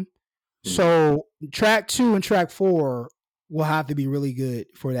album. So track 2 and track 4 will have to be really good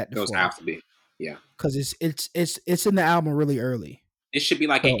for that to Those flow. have to be. Yeah. Because it's in the album really early. It should be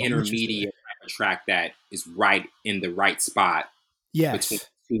like an intermediate track that is right in the right spot. Yes.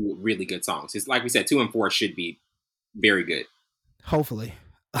 Between 2 really good songs. It's like we said, 2 and 4 should be very good. Hopefully.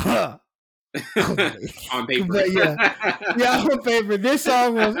 On paper. But yeah, on paper. This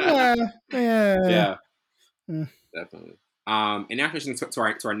song was yeah. Definitely. And now to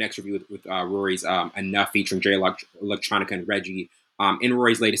our next review with Rory's Enough featuring Jay Electronica and Reggie. In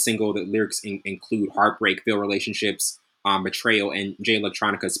Rory's latest single, the lyrics include heartbreak, failed relationships, betrayal, and Jay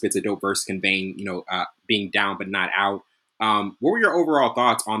Electronica spits a dope verse conveying, being down but not out. What were your overall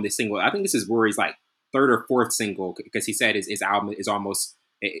thoughts on this single? I think this is Rory's like 3rd or 4th single, because he said his album is almost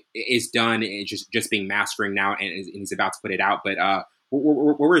is done and just being mastering now, and he's about to put it out. But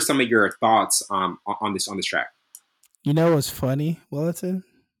what were some of your thoughts on this track? You know what's funny, Wellington?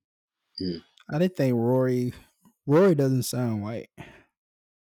 I didn't think Rory doesn't sound white.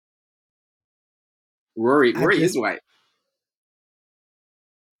 Rory is white.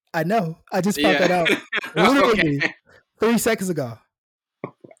 I know. I just found that out literally 3 seconds ago.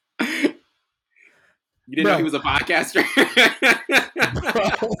 You didn't know he was a podcaster?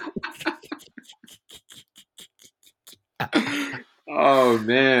 Oh,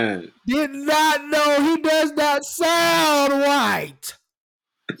 man. Did not know he does not sound white.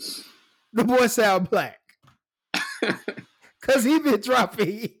 The boy sound black. Because he been dropping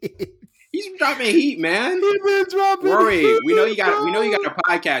heat. He's dropping heat, man. He been dropping Rory, heat. we know you got a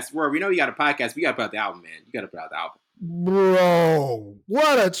podcast. Rory, we know you got a podcast. We got to put out the album, man. You got to put out the album. Bro,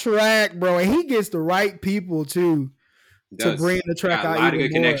 what a track, bro. And he gets the right people, too, to bring the track out. A lot of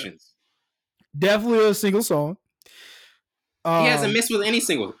good connections. Definitely a single song. He hasn't missed with any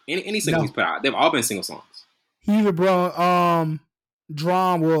single he's put out. They've all been single songs. He even brought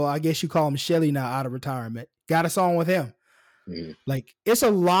Drum, well, I guess you call him Shelly now, out of retirement. Got a song with him. Mm-hmm. Like, it's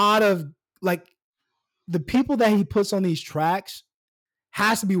a lot of, like, the people that he puts on these tracks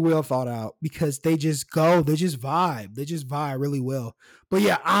has to be well thought out, because they just vibe really well. But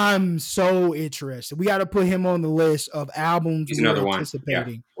yeah, I'm so interested. We got to put him on the list of albums. He's another one. Yeah.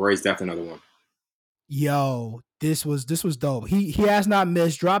 Rory's definitely another one. Yo, this was dope. He has not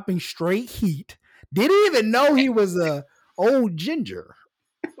missed dropping straight heat. Didn't even know he was a old ginger.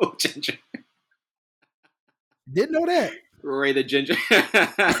 Old ginger. Didn't know that. Rory the ginger.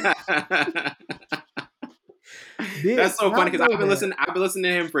 That's so funny, because I've been listening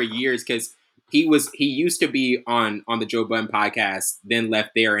to him for years, because he used to be on the Joe Budden podcast, then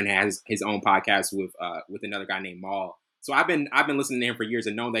left there and has his own podcast with another guy named Maul. So I've been listening to him for years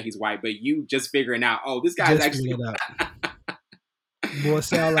and known that he's white, but you just figuring out, oh, this guy's actually boy,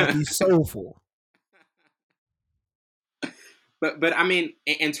 sound like he's soulful. But I mean,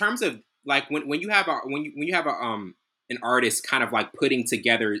 in terms of like when you have an artist kind of like putting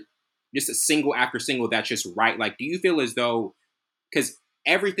together just a single after single that's just right, like, do you feel as though, because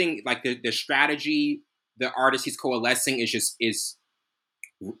everything, like the strategy, the artist he's coalescing is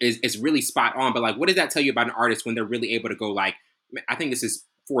really spot on, but like, what does that tell you about an artist when they're really able to go, like, I think this is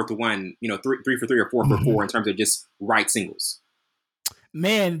 4 to 1, 3 for 3 or 4 for 4 in terms of just right singles.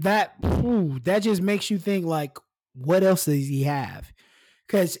 Man, that just makes you think, like, what else does he have?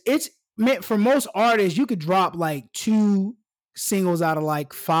 Because it's meant for most artists, you could drop like 2 singles out of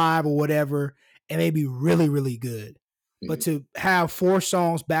like 5 or whatever, and they'd be really, really good. Mm-hmm. But to have 4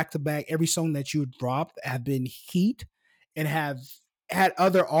 songs back to back, every song that you dropped have been heat and have had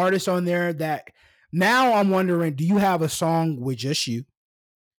other artists on there, that now I'm wondering, do you have a song with just you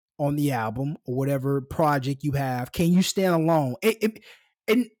on the album or whatever project you have? Can you stand alone?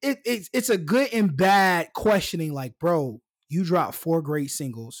 It's a good and bad questioning, like, bro, you dropped 4 great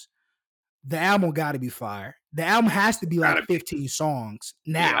singles. The album got to be fire. The album has to be like 15 songs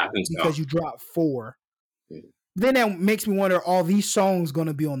now, because you dropped 4. Yeah. Then that makes me wonder, are these songs going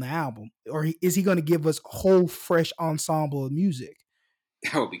to be on the album? Or is he going to give us a whole fresh ensemble of music?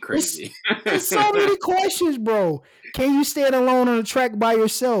 That would be crazy. It's so many questions, bro. Can you stand alone on a track by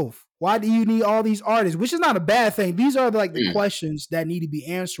yourself? Why do you need all these artists? Which is not a bad thing. These are like the questions that need to be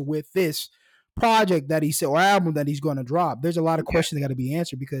answered with this project that he said or album that he's going to drop. There's a lot of questions that got to be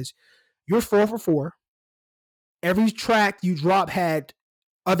answered because you're 4 for 4. Every track you drop had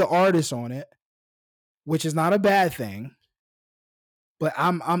other artists on it, which is not a bad thing. But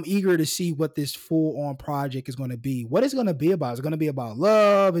I'm eager to see what this full on project is going to be. What is it going to be about? Is it going to be about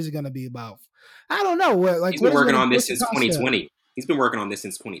love? Is it going to be about? I don't know. Like he's been working on this since 2020. He's been working on this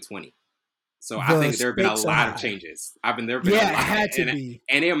since 2020. So I think there have been a lot of changes. There have been a lot. It had to be,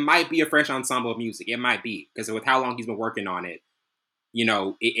 and it might be a fresh ensemble of music. It might be because with how long he's been working on it, you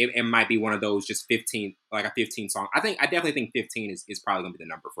know, it might be one of those just 15, like a 15 song. I definitely think 15 is probably going to be the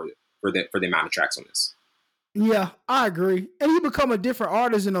number for the amount of tracks on this. Yeah, I agree. And you become a different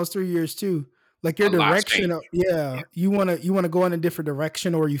artist in those 3 years too. Like your direction, you want to go in a different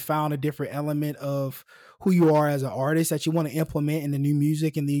direction, or you found a different element of who you are as an artist that you want to implement in the new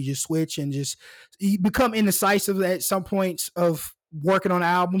music, and then you just switch and just you become indecisive at some points of working on an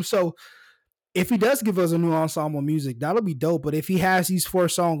album. So if he does give us a new ensemble music, that'll be dope. But if he has these 4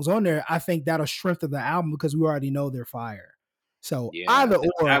 songs on there, I think that'll strengthen the album because we already know they're fire. So either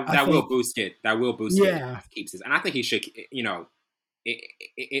or, that will boost it. That will boost it. If he keeps this, and I think he should. You know,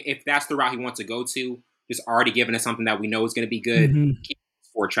 if that's the route he wants to go to, just already giving us something that we know is going to be good. Keep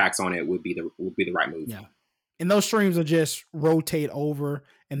 4 tracks on it would be the right move. Yeah, and those streams will just rotate over,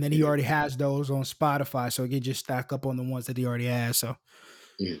 and then he already has those on Spotify, so it can just stack up on the ones that he already has. So,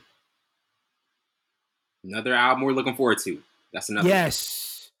 another album we're looking forward to. That's another.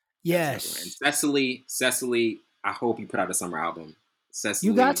 Yes. Cecily. I hope you put out a summer album. Cecily,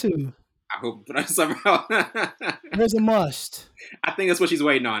 you got to. I hope you put out a summer album. There's a must. I think that's what she's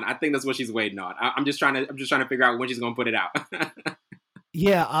waiting on. I'm just trying to figure out when she's gonna put it out.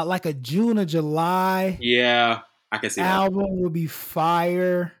 Yeah, like a June or July. Yeah, I can see album that. Will be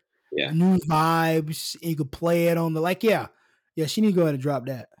fire. Yeah, new vibes. You could play it on the she need to go ahead and drop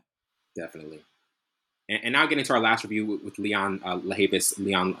that. Definitely. And now getting to our last review with Leon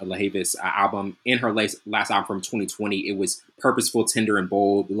LaHavis album. In her last album from 2020, it was purposeful, tender, and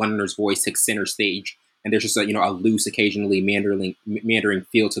bold. The Londoner's voice takes center stage, and there's just a loose, occasionally meandering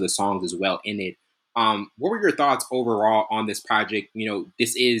feel to the songs as well in it. What were your thoughts overall on this project? You know,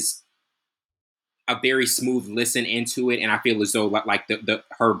 this is a very smooth listen into it, and I feel as though like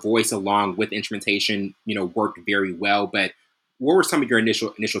her voice along with instrumentation, worked very well. But what were some of your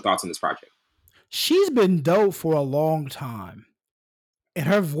initial thoughts on this project? She's been dope for a long time. And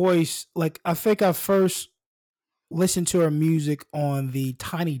her voice, like, I think I first listened to her music on the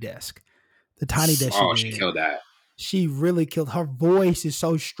Tiny Desk. The Tiny Desk. Oh, she killed that. She really killed. Her voice is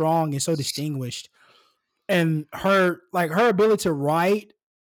so strong and so distinguished. And her ability to write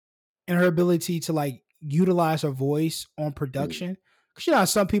and her ability to utilize her voice on production. Because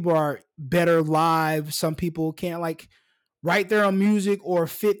some people are better live. Some people can't write their own music or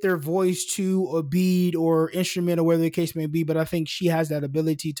fit their voice to a beat or instrument or whatever the case may be. But I think she has that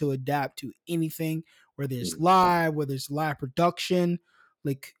ability to adapt to anything, whether it's live, whether it's live production,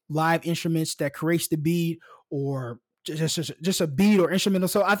 like live instruments that creates the beat or just a beat or instrumental.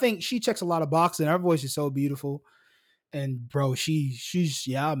 So I think she checks a lot of boxes, and her voice is so beautiful. And bro, she's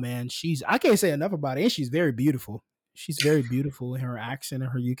man, I can't say enough about it. And she's very beautiful. She's very beautiful in her accent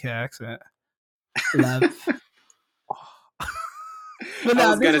and her UK accent. Love.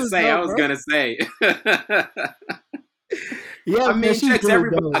 I was gonna say. Yeah, I mean, checks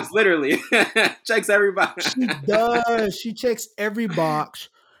every box, literally. Checks every box. She does. She checks every box.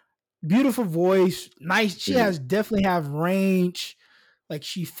 Beautiful voice, nice. She definitely have range. Like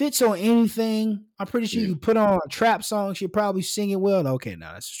she fits on anything. I'm pretty sure you put on a trap song, she'd probably sing it well. Okay,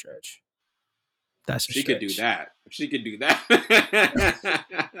 no, that's a stretch. She could do that. She could do that.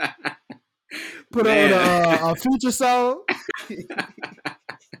 Put on a Future song.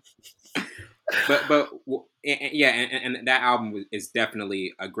 but yeah, and that album is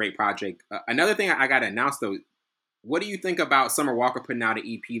definitely a great project. Another thing I got to announce though, what do you think about Summer Walker putting out an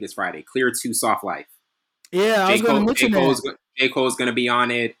EP this Friday? Clear 2 Soft Life. Yeah, I was going to mention that. J. Cole's going to be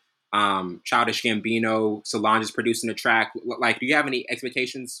on it. Childish Gambino, Solange is producing the track. Like, do you have any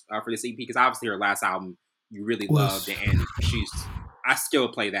expectations for this EP? Because obviously her last album you really loved, and I still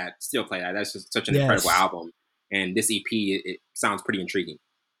play that. That's just such an incredible album. And this EP, it sounds pretty intriguing.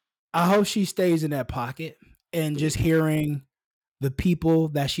 I hope she stays in that pocket, and just hearing the people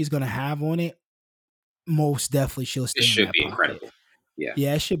that she's going to have on it, most definitely she'll stay in that pocket. It should be incredible.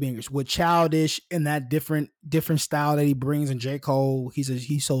 Yeah, it should be with Childish and that different style that he brings, and J. Cole,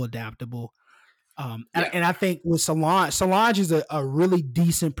 he's so adaptable. And I think with Solange is a really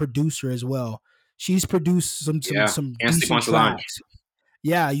decent producer as well. She's produced some Can't sleep on decent Solange. tracks.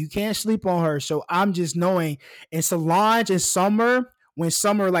 Yeah, you can't sleep on her. So I'm just knowing, and Solange and Summer, when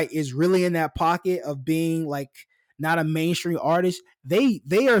Summer like is really in that pocket of being like not a mainstream artist, they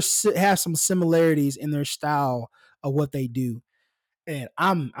have some similarities in their style of what they do. And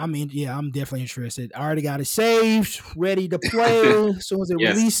I'm definitely interested. I already got it saved, ready to play as soon as it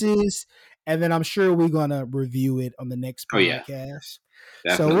releases, and then I'm sure we're gonna review it on the next podcast.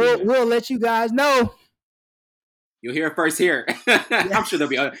 So we'll let you guys know. You'll hear it first here. I'm sure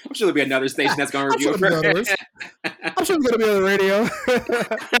there'll be another station that's going to review it first. I'm sure it's going to be on the radio.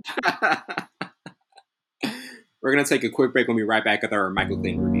 We're going to take a quick break. When we right back with our Michael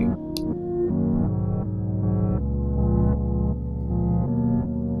Clayton review.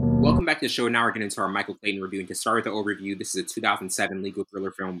 Welcome back to the show. Now we're getting into our Michael Clayton review. And to start with the overview, this is a 2007 legal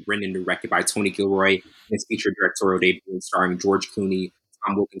thriller film written and directed by Tony Gilroy. It's featured directorial debut starring George Clooney,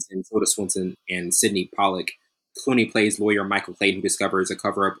 Tom Wilkinson, Tilda Swilton, and Sidney Pollack. Clooney plays lawyer Michael Clayton, who discovers a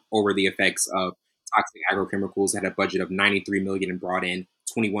cover-up over the effects of toxic agrochemicals, had a budget of $93 million and brought in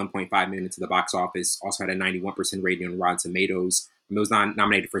 $21.5 million into the box office. Also had a 91% rating on Rotten Tomatoes. It was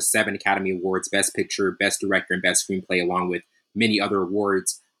nominated for 7 Academy Awards: Best Picture, Best Director, and Best Screenplay, along with many other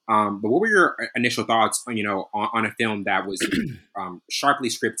awards. But what were your initial thoughts, on a film that was sharply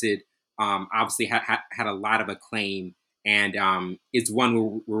scripted, obviously had a lot of acclaim, and it's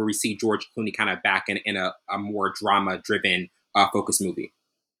one where we see George Clooney kind of back in a more drama-driven focus movie?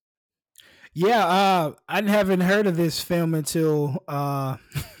 Yeah, I haven't heard of this film until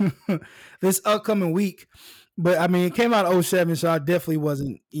this upcoming week. But I mean, it came out in 2007, so I definitely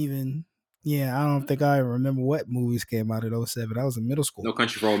wasn't even. Yeah, I don't think I remember what movies came out in 2007. I was in middle school. No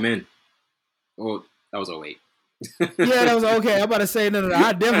Country for Old Men. Oh, that was 2008. Yeah, that was okay. I'm about to say no.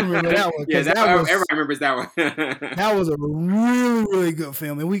 I definitely remember that one. Everybody remembers that one. That was a really, really good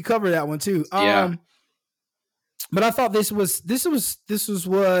film, and we covered that one too. But I thought this was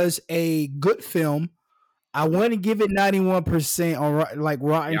a good film. I want to give it 91% on like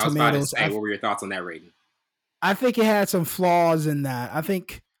Rotten Tomatoes. I was about to say, what were your thoughts on that rating? I think it had some flaws in that. I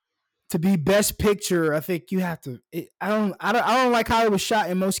think to be Best Picture, I think you have to. I don't like how it was shot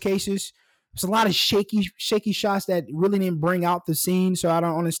in most cases. There's a lot of shaky shots that really didn't bring out the scene, so I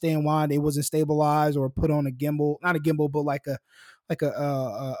don't understand why they wasn't stabilized or put on a gimbal, not a gimbal, but like a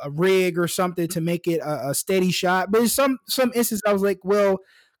rig or something to make it a steady shot. But in some instances, I was like, well,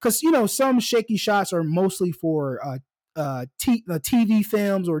 because some shaky shots are mostly for TV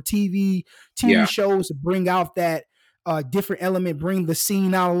films or TV shows to bring out that different element, bring the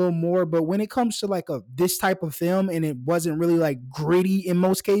scene out a little more. But when it comes to like this type of film, and it wasn't really like gritty in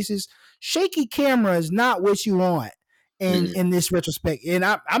most cases, shaky camera is not what you want. And in this retrospect, and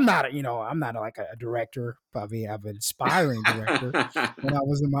I'm not like a director. Probably I'm an aspiring director when I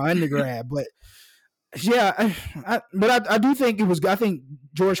was in my undergrad, but yeah, I do think it was. I think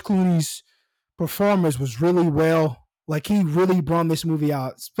George Clooney's performance was really well. Like he really brought this movie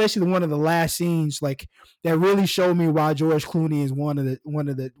out, especially one of the last scenes. Like that really showed me why George Clooney is one of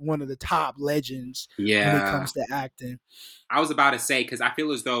the top legends when it comes to acting. I was about to say, because I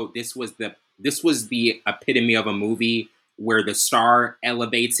feel as though this was the epitome of a movie where the star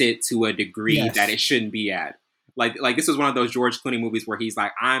elevates it to a degree that it shouldn't be at. Like this was one of those George Clooney movies where he's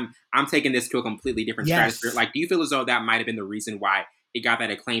like, I'm taking this to a completely different stratosphere. Like, do you feel as though that might have been the reason why it got that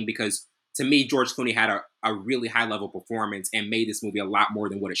acclaim? Because to me, George Clooney had a really high level performance and made this movie a lot more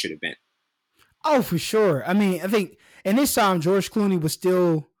than what it should have been. Oh, for sure. I mean, I think in this time, George Clooney was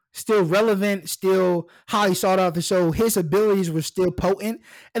still relevant, still highly sought out to show his abilities were still potent.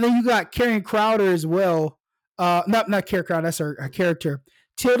 And then you got Karen Crowder as well. Not Karen Crowder, that's her character.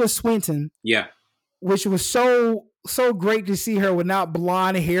 Tilda Swinton. Yeah. Which was so great to see her without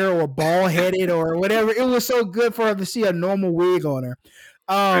blonde hair or bald headed or whatever. It was so good for her to see a normal wig on her.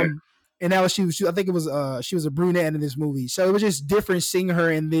 And that was she was I think it was she was a brunette in this movie. So it was just different seeing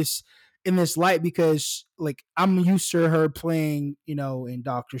her in this light, because like I'm used to her playing, in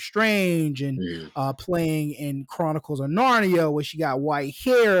Doctor Strange and playing in Chronicles of Narnia, where she got white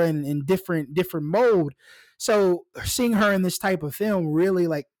hair and in different mode. So seeing her in this type of film really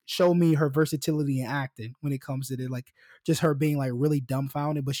like showed me her versatility in acting when it comes to it, like just her being like really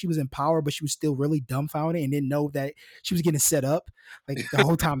dumbfounded, but she was in power, but she was still really dumbfounded and didn't know that she was getting set up like the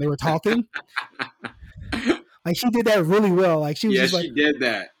whole time they were talking. Like she did that really well. Like she was just like, she did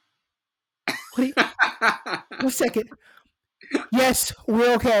that. 1 second. Yes,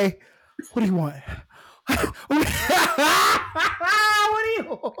 we're okay. What do you want? What do you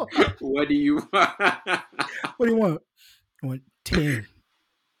want? What do you want? I want 10.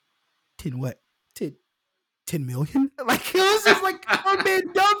 10 what? 10 million? Like, it was just like, I'm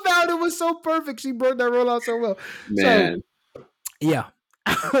being dumbfounded. It was so perfect. She broke that role out so well. Man. So, yeah.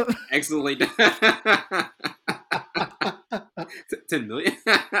 Excellently done. 10 million?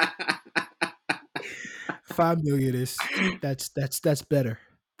 5 million is that's better.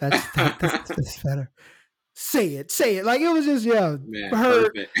 That's better. Say it. Like, it was just, Man,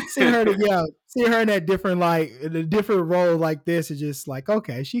 seeing her in that different, like, in a different role like this is just like,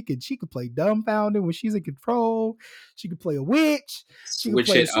 okay, she could play dumbfounded when she's in control. She could play a witch. She could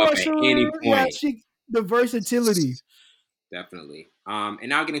play a sorcerer. Up at any point. Yeah, the versatility. Definitely. And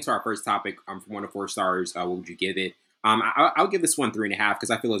now getting to our first topic, from 1 to 4 stars, what would you give it? I'll give this one 3.5 because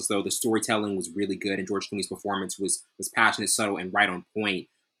I feel as though the storytelling was really good and George Clooney's performance was passionate, subtle, and right on point.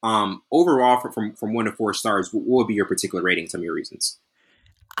 Overall, from 1 to 4 stars, what would be your particular rating? Some of your reasons.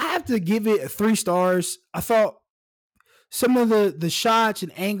 I have to give it 3 stars. I thought some of the shots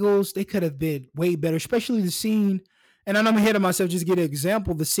and angles, they could have been way better, especially the scene. And I'm ahead of myself, just to get an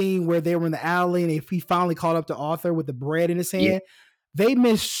example. The scene where they were in the alley and he finally caught up to Arthur with the bread in his hand. Yeah. They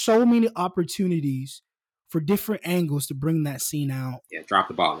missed so many opportunities for different angles to bring that scene out. Yeah, drop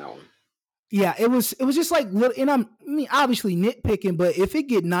the ball on that one. Yeah, it was just like, and I mean, obviously nitpicking, but if it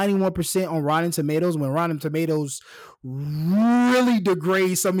get 91% on Rotten Tomatoes, when Rotten Tomatoes really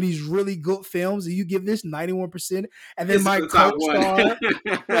degrades some of these really good films, and you give this 91%, and then my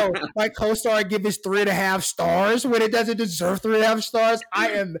co-star give this 3.5 stars when it doesn't deserve 3.5 stars, I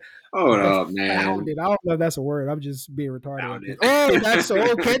am man. I don't know if that's a word. I'm just being retarded. Can't say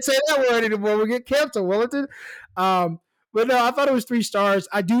that word anymore. We'll get canceled, Wellington. But no, I thought it was 3 stars.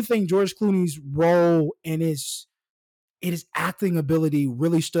 I do think George Clooney's role and his acting ability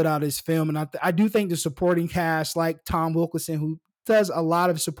really stood out as film. And I do think the supporting cast, like Tom Wilkinson, who does a lot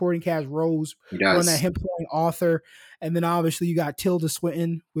of supporting cast roles, on that, him playing Arthur. And then obviously you got Tilda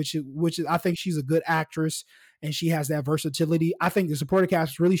Swinton, which is I think she's a good actress and she has that versatility. I think the supporting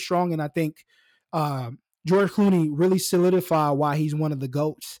cast is really strong. And I think George Clooney really solidified why he's one of the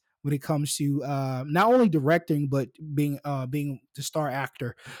GOATs when it comes to not only directing, but being the star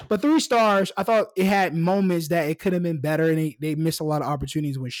actor. But 3 stars, I thought it had moments that it could have been better, and they missed a lot of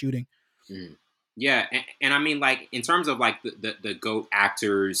opportunities when shooting. Yeah, and I mean, like, in terms of, like, the GOAT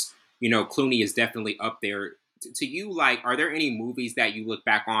actors, Clooney is definitely up there. To you, like, are there any movies that you look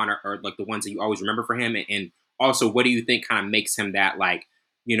back on or like, the ones that you always remember for him? And also, what do you think kind of makes him that, like,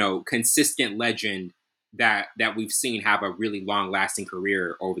 consistent legend that we've seen have a really long-lasting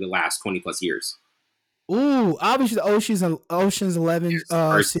career over the last 20 plus years? Ooh, obviously the Ocean's 11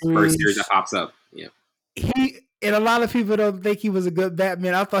 first series that pops up. Yeah, and a lot of people don't think he was a good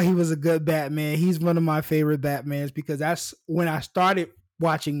Batman. I thought he was a good Batman. He's one of my favorite Batmans because that's when I started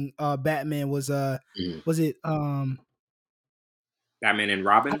watching Batman. Was it Batman and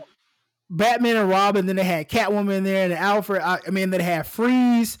Robin? Batman and Robin, then they had Catwoman in there, and Alfred. Then they had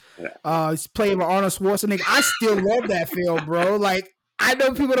Freeze. He's played by Arnold Schwarzenegger. I still love that film, bro. Like, I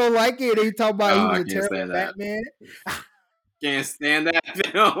know people don't like it. They talk about he was a terrible Batman. Can't stand that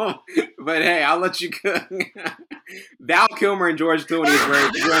film. But hey, I'll let you go. Val Kilmer and George Clooney is where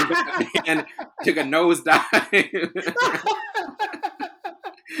Batman took a nosedive.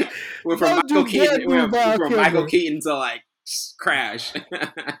 From Michael Keaton to, like, crash.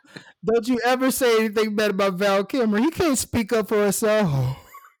 Don't you ever say anything bad about Val Kilmer. He can't speak up for himself.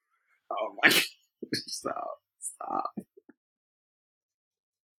 Oh my God. Stop.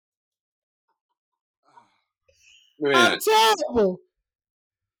 I'm terrible.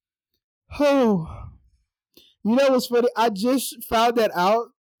 Oh. You know what's funny? I just found that out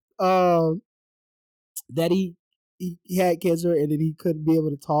that he had cancer and then he couldn't be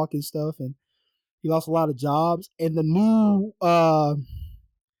able to talk and stuff, and he lost a lot of jobs. And the new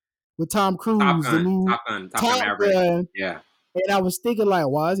with Tom Cruise, Top Gun Maverick. Yeah. And I was thinking, like,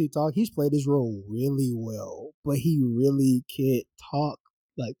 why is he talking? He's played this role really well, but he really can't talk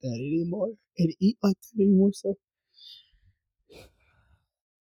like that anymore and eat like that anymore. So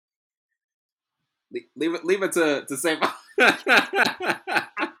leave it to say. I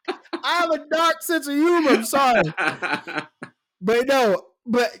have a dark sense of humor. I'm sorry, but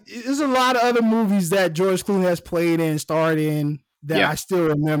there's a lot of other movies that George Clooney has played in, starred in, that I still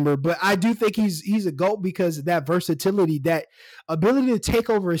remember. But I do think he's a GOAT because of that versatility, that ability to take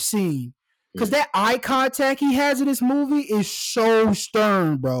over a scene. Because that eye contact he has in this movie is so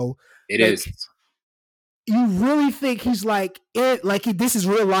stern, bro. It is. You really think he's like it, like this is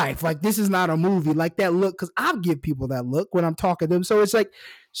real life, like this is not a movie, like that look. Because I give people that look when I'm talking to them, so it's like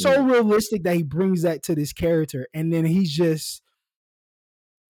so realistic that he brings that to this character, and then he's just,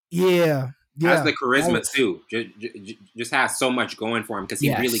 yeah, has the charisma too. Just has so much going for him because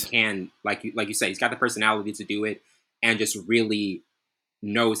he really can, like you say, he's got the personality to do it, and just really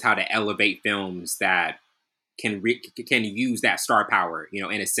knows how to elevate films that can use that star power,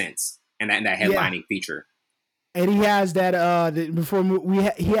 in a sense, and that headlining feature. And he has that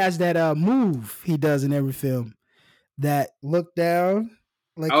he has that move he does in every film, that look down,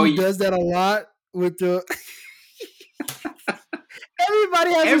 he does that a lot with the.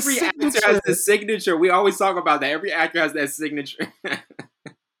 Everybody has every actor has the signature. We always talk about that. Every actor has that signature.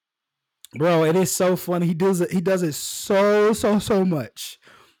 Bro, it is so funny. He does it so much.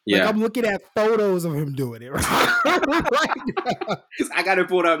 Yeah. I'm looking at photos of him doing it right now. I got it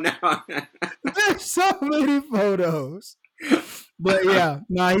pulled up now. There's so many photos. But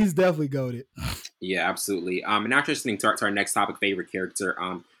he's definitely goated. Yeah, absolutely. And now transitioning to our next topic, favorite character.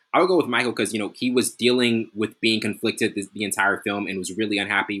 I would go with Michael because, he was dealing with being conflicted the entire film and was really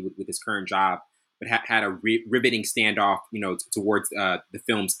unhappy with his current job, but had a riveting standoff, towards the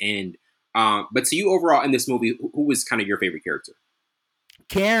film's end. But to you overall in this movie, who was kind of your favorite character?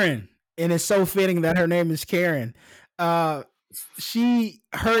 Curren. And it's so fitting that her name is Curren. Her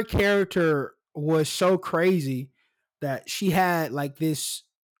character was so crazy that she had like this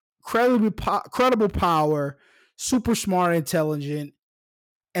credible power, super smart, intelligent.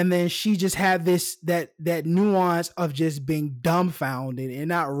 And then she just had that nuance of just being dumbfounded and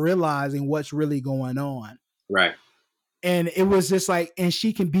not realizing what's really going on. Right. And it was just like, and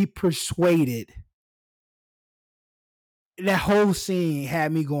she can be persuaded. That whole scene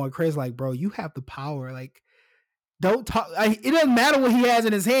had me going crazy. Like, bro, you have the power. Like, don't talk. It doesn't matter what he has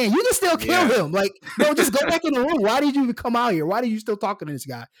in his hand. You can still kill him. Like, no, just go back in the room. Why did you even come out here? Why are you still talking to this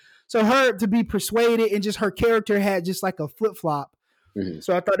guy? So her to be persuaded, and just her character had just like a flip flop. Mm-hmm.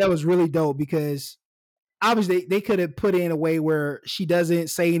 So I thought that was really dope because obviously they could have put it in a way where she doesn't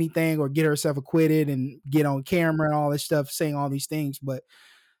say anything or get herself acquitted and get on camera and all this stuff, saying all these things. But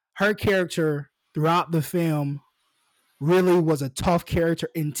her character throughout the film really was a tough character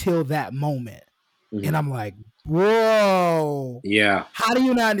until that moment. Mm-hmm. And I'm like, whoa. Yeah. How do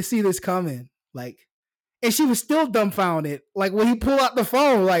you not see this coming? Like, and she was still dumbfounded. Like when he pulled out the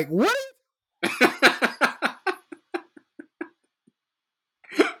phone, like, what?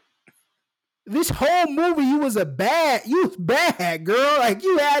 This whole movie, you was bad, girl. Like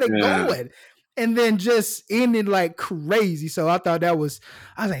you had it going. And then just ended like crazy. So I thought I was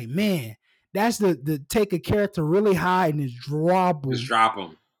like, man, that's the take a character really high and just drop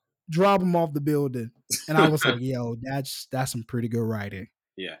him. Drop him off the building. And I was like, yo, that's some pretty good writing.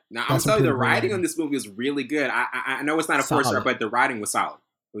 Yeah. Now I'll tell you, the writing on this movie was really good. I know it's not a 4-star, but the writing was solid.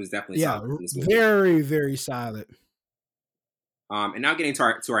 It was definitely solid in this movie. Very, very solid. And now getting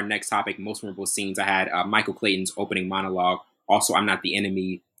to our next topic, most memorable scenes. I had Michael Clayton's opening monologue. Also, I'm not the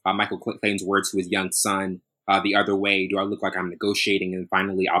enemy. Michael Clayton's words to his young son. The other way. Do I look like I'm negotiating? And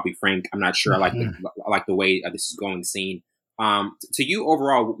finally, I'll be frank. I'm not sure. I like the way this is going. Scene. To you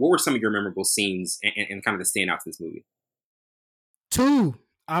overall, what were some of your memorable scenes and kind of the standouts in this movie? 2.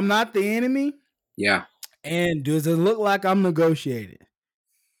 I'm not the enemy. Yeah. And does it look like I'm negotiating?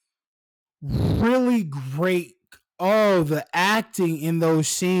 Really great. Oh, the acting in those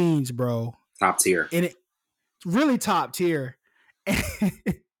scenes, bro. Top tier. And it really top tier.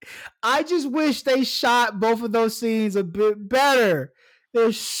 I just wish they shot both of those scenes a bit better.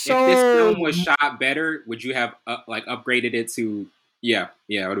 They're so. If this film was shot better, would you have upgraded it to? Yeah,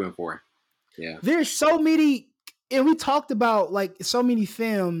 it would have been 4. Yeah. There's so many, and we talked about like so many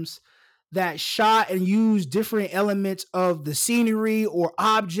films that shot and used different elements of the scenery or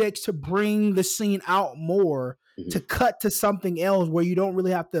objects to bring the scene out more. To cut to something else where you don't really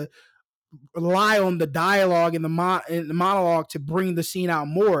have to rely on the dialogue and the monologue to bring the scene out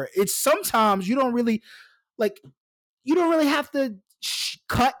more. It's sometimes you don't really have to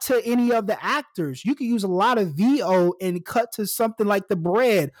cut to any of the actors. You can use a lot of VO and cut to something like the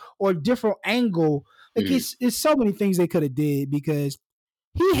bread or a different angle. Like it's so many things they could have did because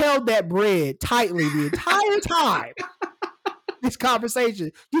he held that bread tightly the entire time. This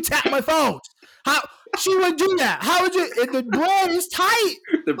conversation. You tap my phone. How? She wouldn't do that. How would you? The bread is tight.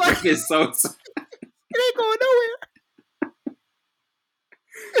 The bread is so tight. It ain't going nowhere.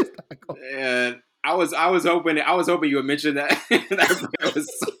 It's not going. And I was hoping you would mention that. That bread was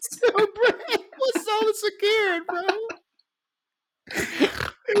so tight. The bread was so secure, bro.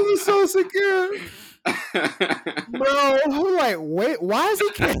 It was so secure. Bro, I'm like, wait, why is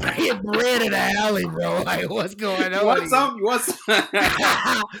he carrying bread in the alley, bro? Like, what's going on? You want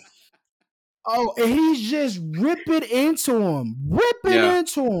some? Oh, and he's just ripping into him,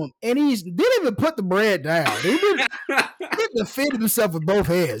 and he didn't even put the bread down. He didn't defend himself with both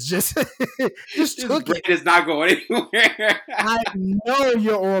hands. Just took bread it. is not going anywhere. I know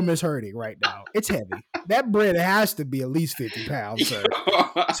your arm is hurting right now. It's heavy. That bread has to be at least 50 pounds, sir,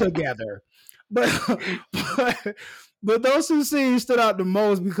 together. But those two scenes stood out the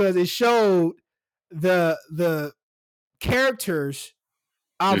most because it showed the characters,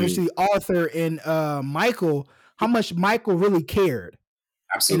 obviously Arthur and Michael, how much Michael really cared.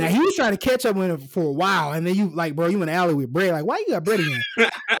 Absolutely. And he was trying to catch up with him for a while, and then you like, bro, you in the alley with bread. Like, why you got bread again?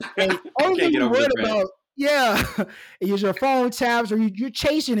 Like, only thing you worried about, is your phone tabs, or you're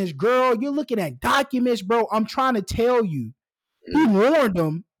chasing his girl. You're looking at documents, bro. I'm trying to tell you, he warned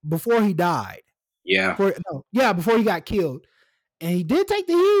him before he died. Yeah. Before he got killed. And he did take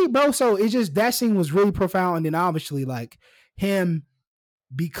the heat, bro. So it's just, that scene was really profound. And then obviously, like, him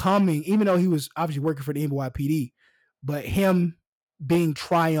becoming, even though he was obviously working for the NYPD, but him being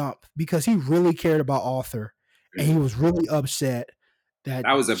triumphed because he really cared about Arthur, and he was really upset that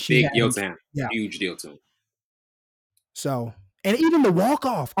was a big deal to him. Yeah. Huge deal to him. So, and even the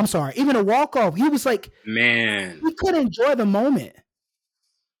walk-off, he was like, man, he could enjoy the moment.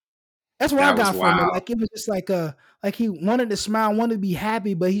 That's what I got from it. Like, it was just like he wanted to smile, wanted to be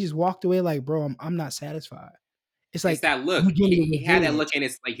happy, but he just walked away like, bro, I'm not satisfied. It's like, it's that look. He had that look, and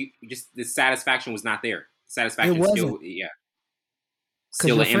it's like the satisfaction was not there. Satisfaction still,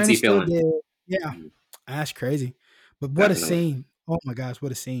 still an empty feeling. That's crazy. But what a scene! Oh my gosh,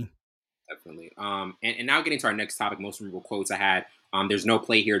 what a scene! Definitely. And now getting to our next topic, most memorable quotes I had. There's no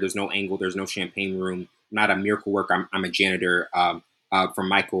play here. There's no angle. There's no champagne room. I'm not a miracle worker. I'm a janitor. From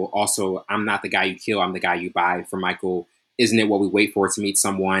Michael. Also, I'm not the guy you kill. I'm the guy you buy. From Michael. Isn't it what we wait for to meet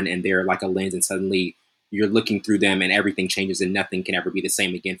someone, and they're like a lens, and suddenly you're looking through them, and everything changes, and nothing can ever be the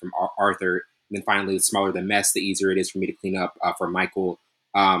same again. From Arthur. And then finally, the smaller the mess, the easier it is for me to clean up. From Michael.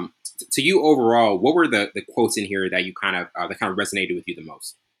 To you overall, what were the quotes in here that you kind of resonated with you the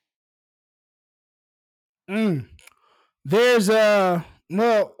most? There's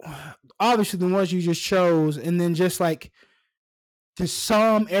well, obviously the ones you just chose, and then just like to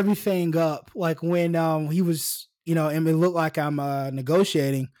sum everything up, like when he was, and it looked like I'm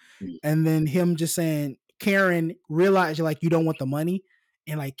negotiating, and then him just saying, Curren, realize like you don't want the money,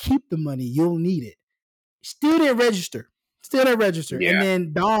 and like keep the money, you'll need it. Still didn't register. Yeah. And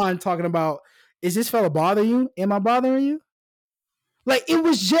then Don talking about, is this fella bothering you? Am I bothering you? Like, it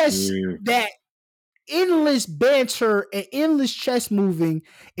was just that endless banter and endless chest moving,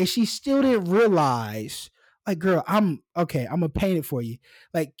 and she still didn't realize, like, girl, I'm gonna paint it for you.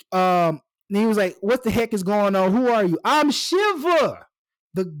 Like, and he was like, what the heck is going on? Who are you? I'm Shiva,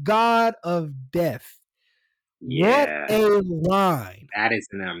 the god of death. Yeah. What a line. That is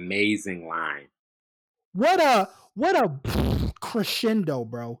an amazing line. What a crescendo,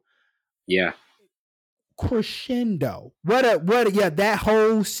 bro. Yeah. Crescendo. That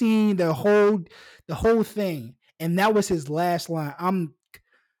whole scene, the whole thing. And that was his last line.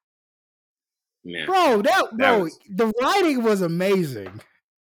 The writing was amazing.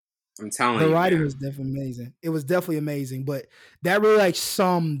 I'm telling you. The writing was definitely amazing. It was definitely amazing. But that really like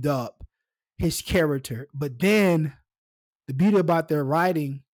summed up his character. But then the beauty about their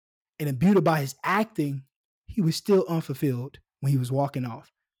writing and the beauty about his acting, he was still unfulfilled when he was walking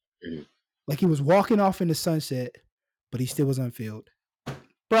off. Mm-hmm. Like, he was walking off in the sunset, but he still was unfulfilled.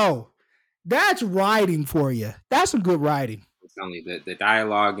 Bro, that's writing for you. That's some good writing. I'm telling you, the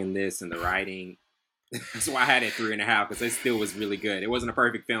dialogue in this and the writing, that's why I had it 3.5, because it still was really good. It wasn't a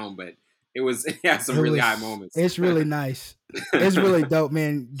perfect film, but it had some really high moments. It's really nice. It's really dope,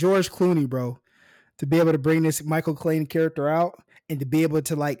 man. George Clooney, bro, to be able to bring this Michael Clayton character out and to be able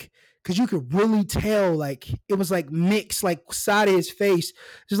to, like, because you could really tell, like, it was like mixed, like, side of his face,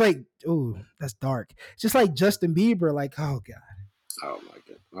 just like, ooh, that's dark. Just like Justin Bieber, like, oh god. Oh my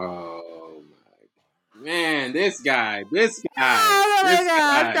god. Oh my man, this guy.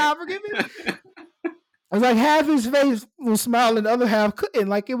 God, forgive me. I was like, half his face was smiling, the other half couldn't.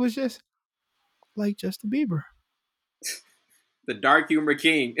 Like, it was just like Justin Bieber. The dark humor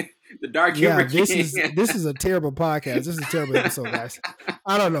king. The dark humor king. This is a terrible podcast. This is a terrible episode, guys.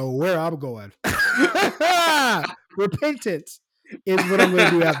 I don't know where I'm going. Repentance is what I'm going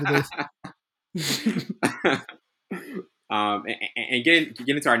to do after this. And getting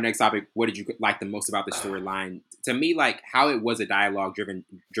into our next topic, what did you like the most about the storyline? To me, like, how it was a dialogue driven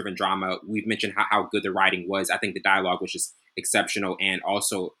drama. We've mentioned how good the writing was. I think the dialogue was just exceptional, and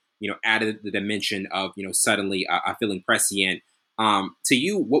also, added the dimension of, suddenly feeling prescient. To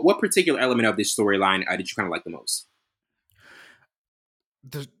you, what particular element of this storyline did you kind of like the most?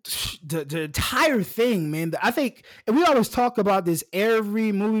 the entire thing, man. I think, and we always talk about this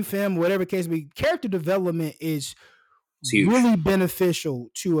every movie, film, whatever case be, character development is really beneficial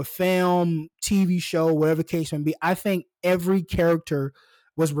to a film, TV show, whatever case may be. I think every character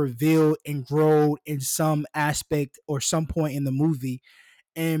was revealed and grown in some aspect or some point in the movie.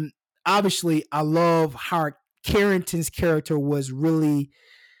 And obviously, I love how Carrington's character was really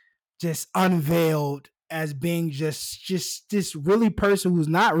just unveiled as being just this really person who's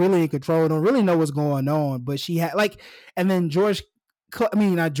not really in control, don't really know what's going on, but she had like, and then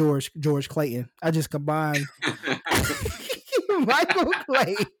not George Clayton. I just combined Michael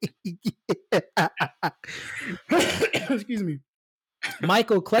Clayton. Excuse me.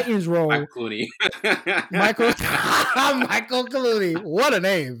 Michael Clayton's role. Michael Clooney. Michael Clooney. What a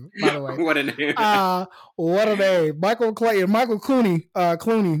name, by the way. What a name. What a name. Michael Clayton. Michael Clooney.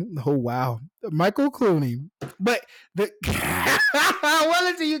 Clooney. Oh, wow. Michael Clooney. But the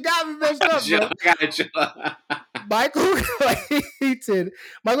Wellington, you got me messed up, bro. Michael Clayton.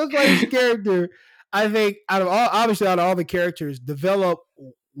 Michael Clayton's character, I think, out of all the characters, develop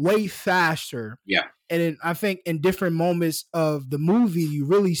way faster. Yeah. And I think in different moments of the movie, you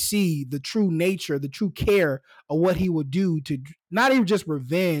really see the true nature, the true care of what he would do to not even just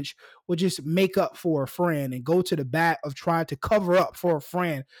revenge, but just make up for a friend and go to the bat of trying to cover up for a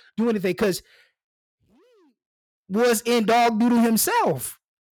friend, do anything. Because he was in dog doodle himself.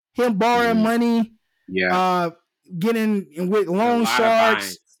 Him borrowing money, getting with loan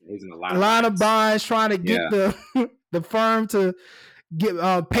sharks, a lot of binds, trying to get the firm to get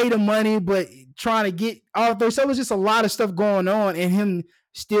pay the money, but trying to get Arthur. So it was just a lot of stuff going on, and him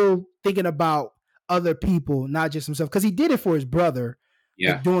still thinking about other people, not just himself, because he did it for his brother.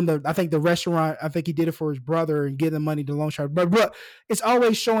 Yeah, like doing the restaurant. I think he did it for his brother and getting the money to loan shark. But it's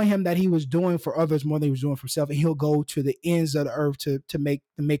always showing him that he was doing for others more than he was doing for himself, and he'll go to the ends of the earth to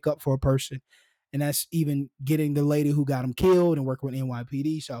make up for a person. And that's even getting the lady who got him killed and working with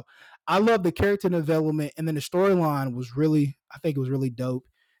NYPD. So I love the character development. And then the storyline was really, I think it was really dope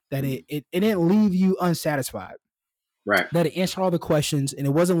that it didn't leave you unsatisfied. Right. That it answered all the questions, and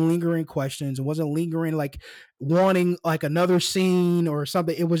it wasn't lingering questions. It wasn't lingering like wanting like another scene or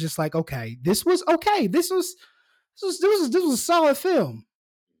something. It was just like, okay, this was okay. This was a solid film.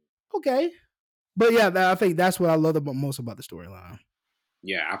 Okay. But yeah, I think that's what I love most about the storyline.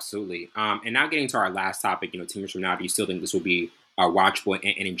 Yeah, absolutely. And now getting to our last topic, 2 years from now, do you still think this will be watchable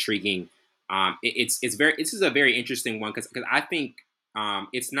and intriguing? This is a very interesting one because I think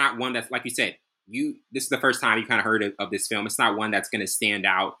it's not one that's, like you said, this is the first time you kind of heard of this film. It's not one that's going to stand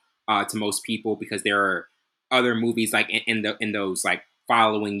out to most people because there are other movies like in those like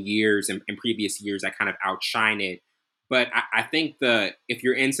following years and previous years that kind of outshine it. But I think if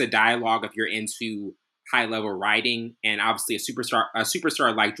you're into dialogue, if you're into high level writing, and obviously a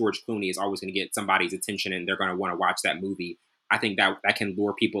superstar like George Clooney is always going to get somebody's attention, and they're going to want to watch that movie. I think that can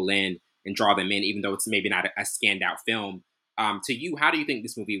lure people in and draw them in, even though it's maybe not a standout film. To you, how do you think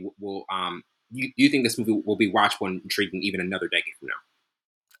this movie will? You think this movie will be watchable and intriguing even another decade from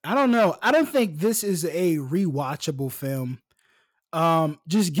now? I don't know. I don't think this is a rewatchable film.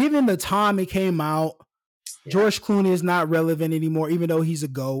 Just given the time it came out, George Clooney is not relevant anymore, even though he's a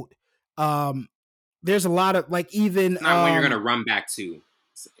GOAT. There's a lot of like even it's not when you're gonna run back to.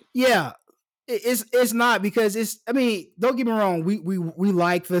 Yeah, it's not because it's. I mean, don't get me wrong. We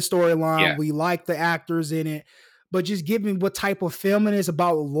like the storyline. Yeah. We like the actors in it, but just given what type of film it is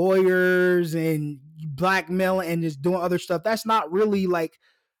about lawyers and blackmail and just doing other stuff, that's not really like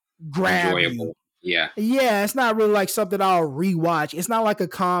grab you. Yeah, it's not really like something I'll rewatch. It's not like a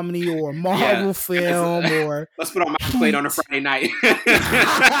comedy or a Marvel film or. Let's put on Michael Clayton on a Friday night.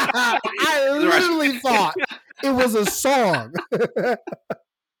 I literally thought it was a song. It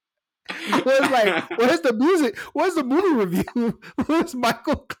was like, where's the music? Where's the movie review? Where's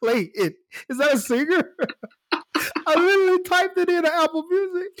Michael Clayton? Is that a singer? I literally typed it in Apple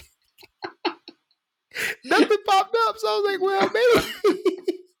Music. Nothing popped up, so I was like, well, maybe.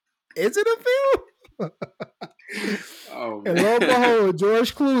 Is it a film? Oh, and lo and behold,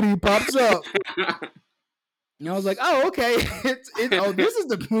 George Clooney pops up. And I was like, oh, okay. This is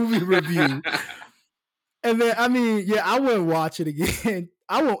the movie review. And then, I mean, I wouldn't watch it again.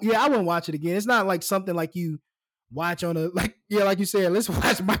 I wouldn't watch it again. It's not like something like you watch on like you said, let's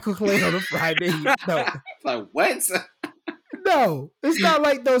watch Michael Clayton on a Friday. No. Like, what? No, it's not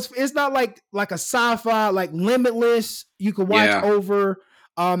like those. It's not like a sci-fi, like Limitless. You could watch over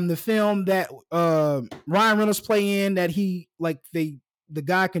the film that Ryan Reynolds play in, that he like the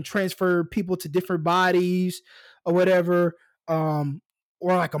guy can transfer people to different bodies or whatever.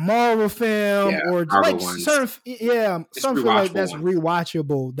 or like a Marvel film, or Marvel like ones. something like that's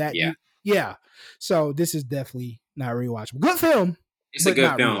rewatchable. So this is definitely not rewatchable. Good film. It's a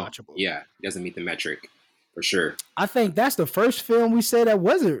good film. Rewatchable. Yeah, it doesn't meet the metric for sure. I think that's the first film we said that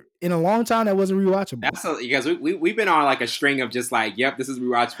wasn't in a long time that wasn't rewatchable. That's because we've been on like a string of just like, yep, this is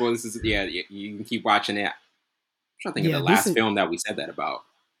rewatchable. This is you can keep watching it. I'm trying to think of the last film that we said that about.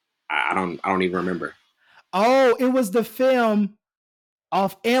 I don't even remember. Oh, it was the film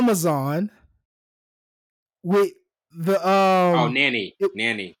off Amazon with the Nanny.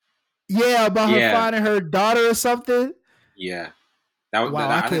 Yeah, about her finding her daughter or something. Yeah.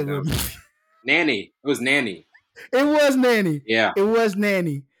 I can't remember. Nanny. It was Nanny. It was Nanny. Yeah. It was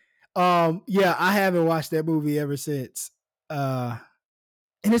Nanny. I haven't watched that movie ever since. And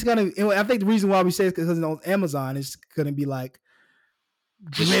it's I think the reason why we say it is because it's on Amazon, it's gonna be like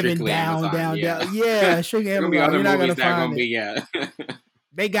driven down. Yeah, strictly Amazon. You're not gonna find it.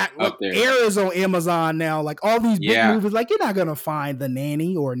 They got Air on Amazon now. Like all these big movies, like you're not gonna find the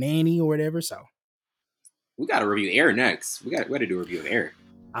Nanny or whatever. So we gotta review Air next. We gotta do a review of Air.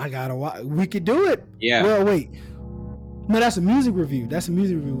 I gotta watch. We could do it. Yeah. Well, wait. No, that's a music review.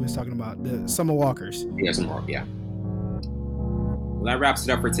 We was talking about the Summer Walkers. Yeah, Summer Walkers. Yeah. Well, that wraps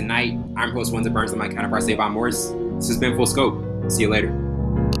it up for tonight. I'm host Windsor Burns and my counterpart Savon Morris. This has been Full Scope. See you later.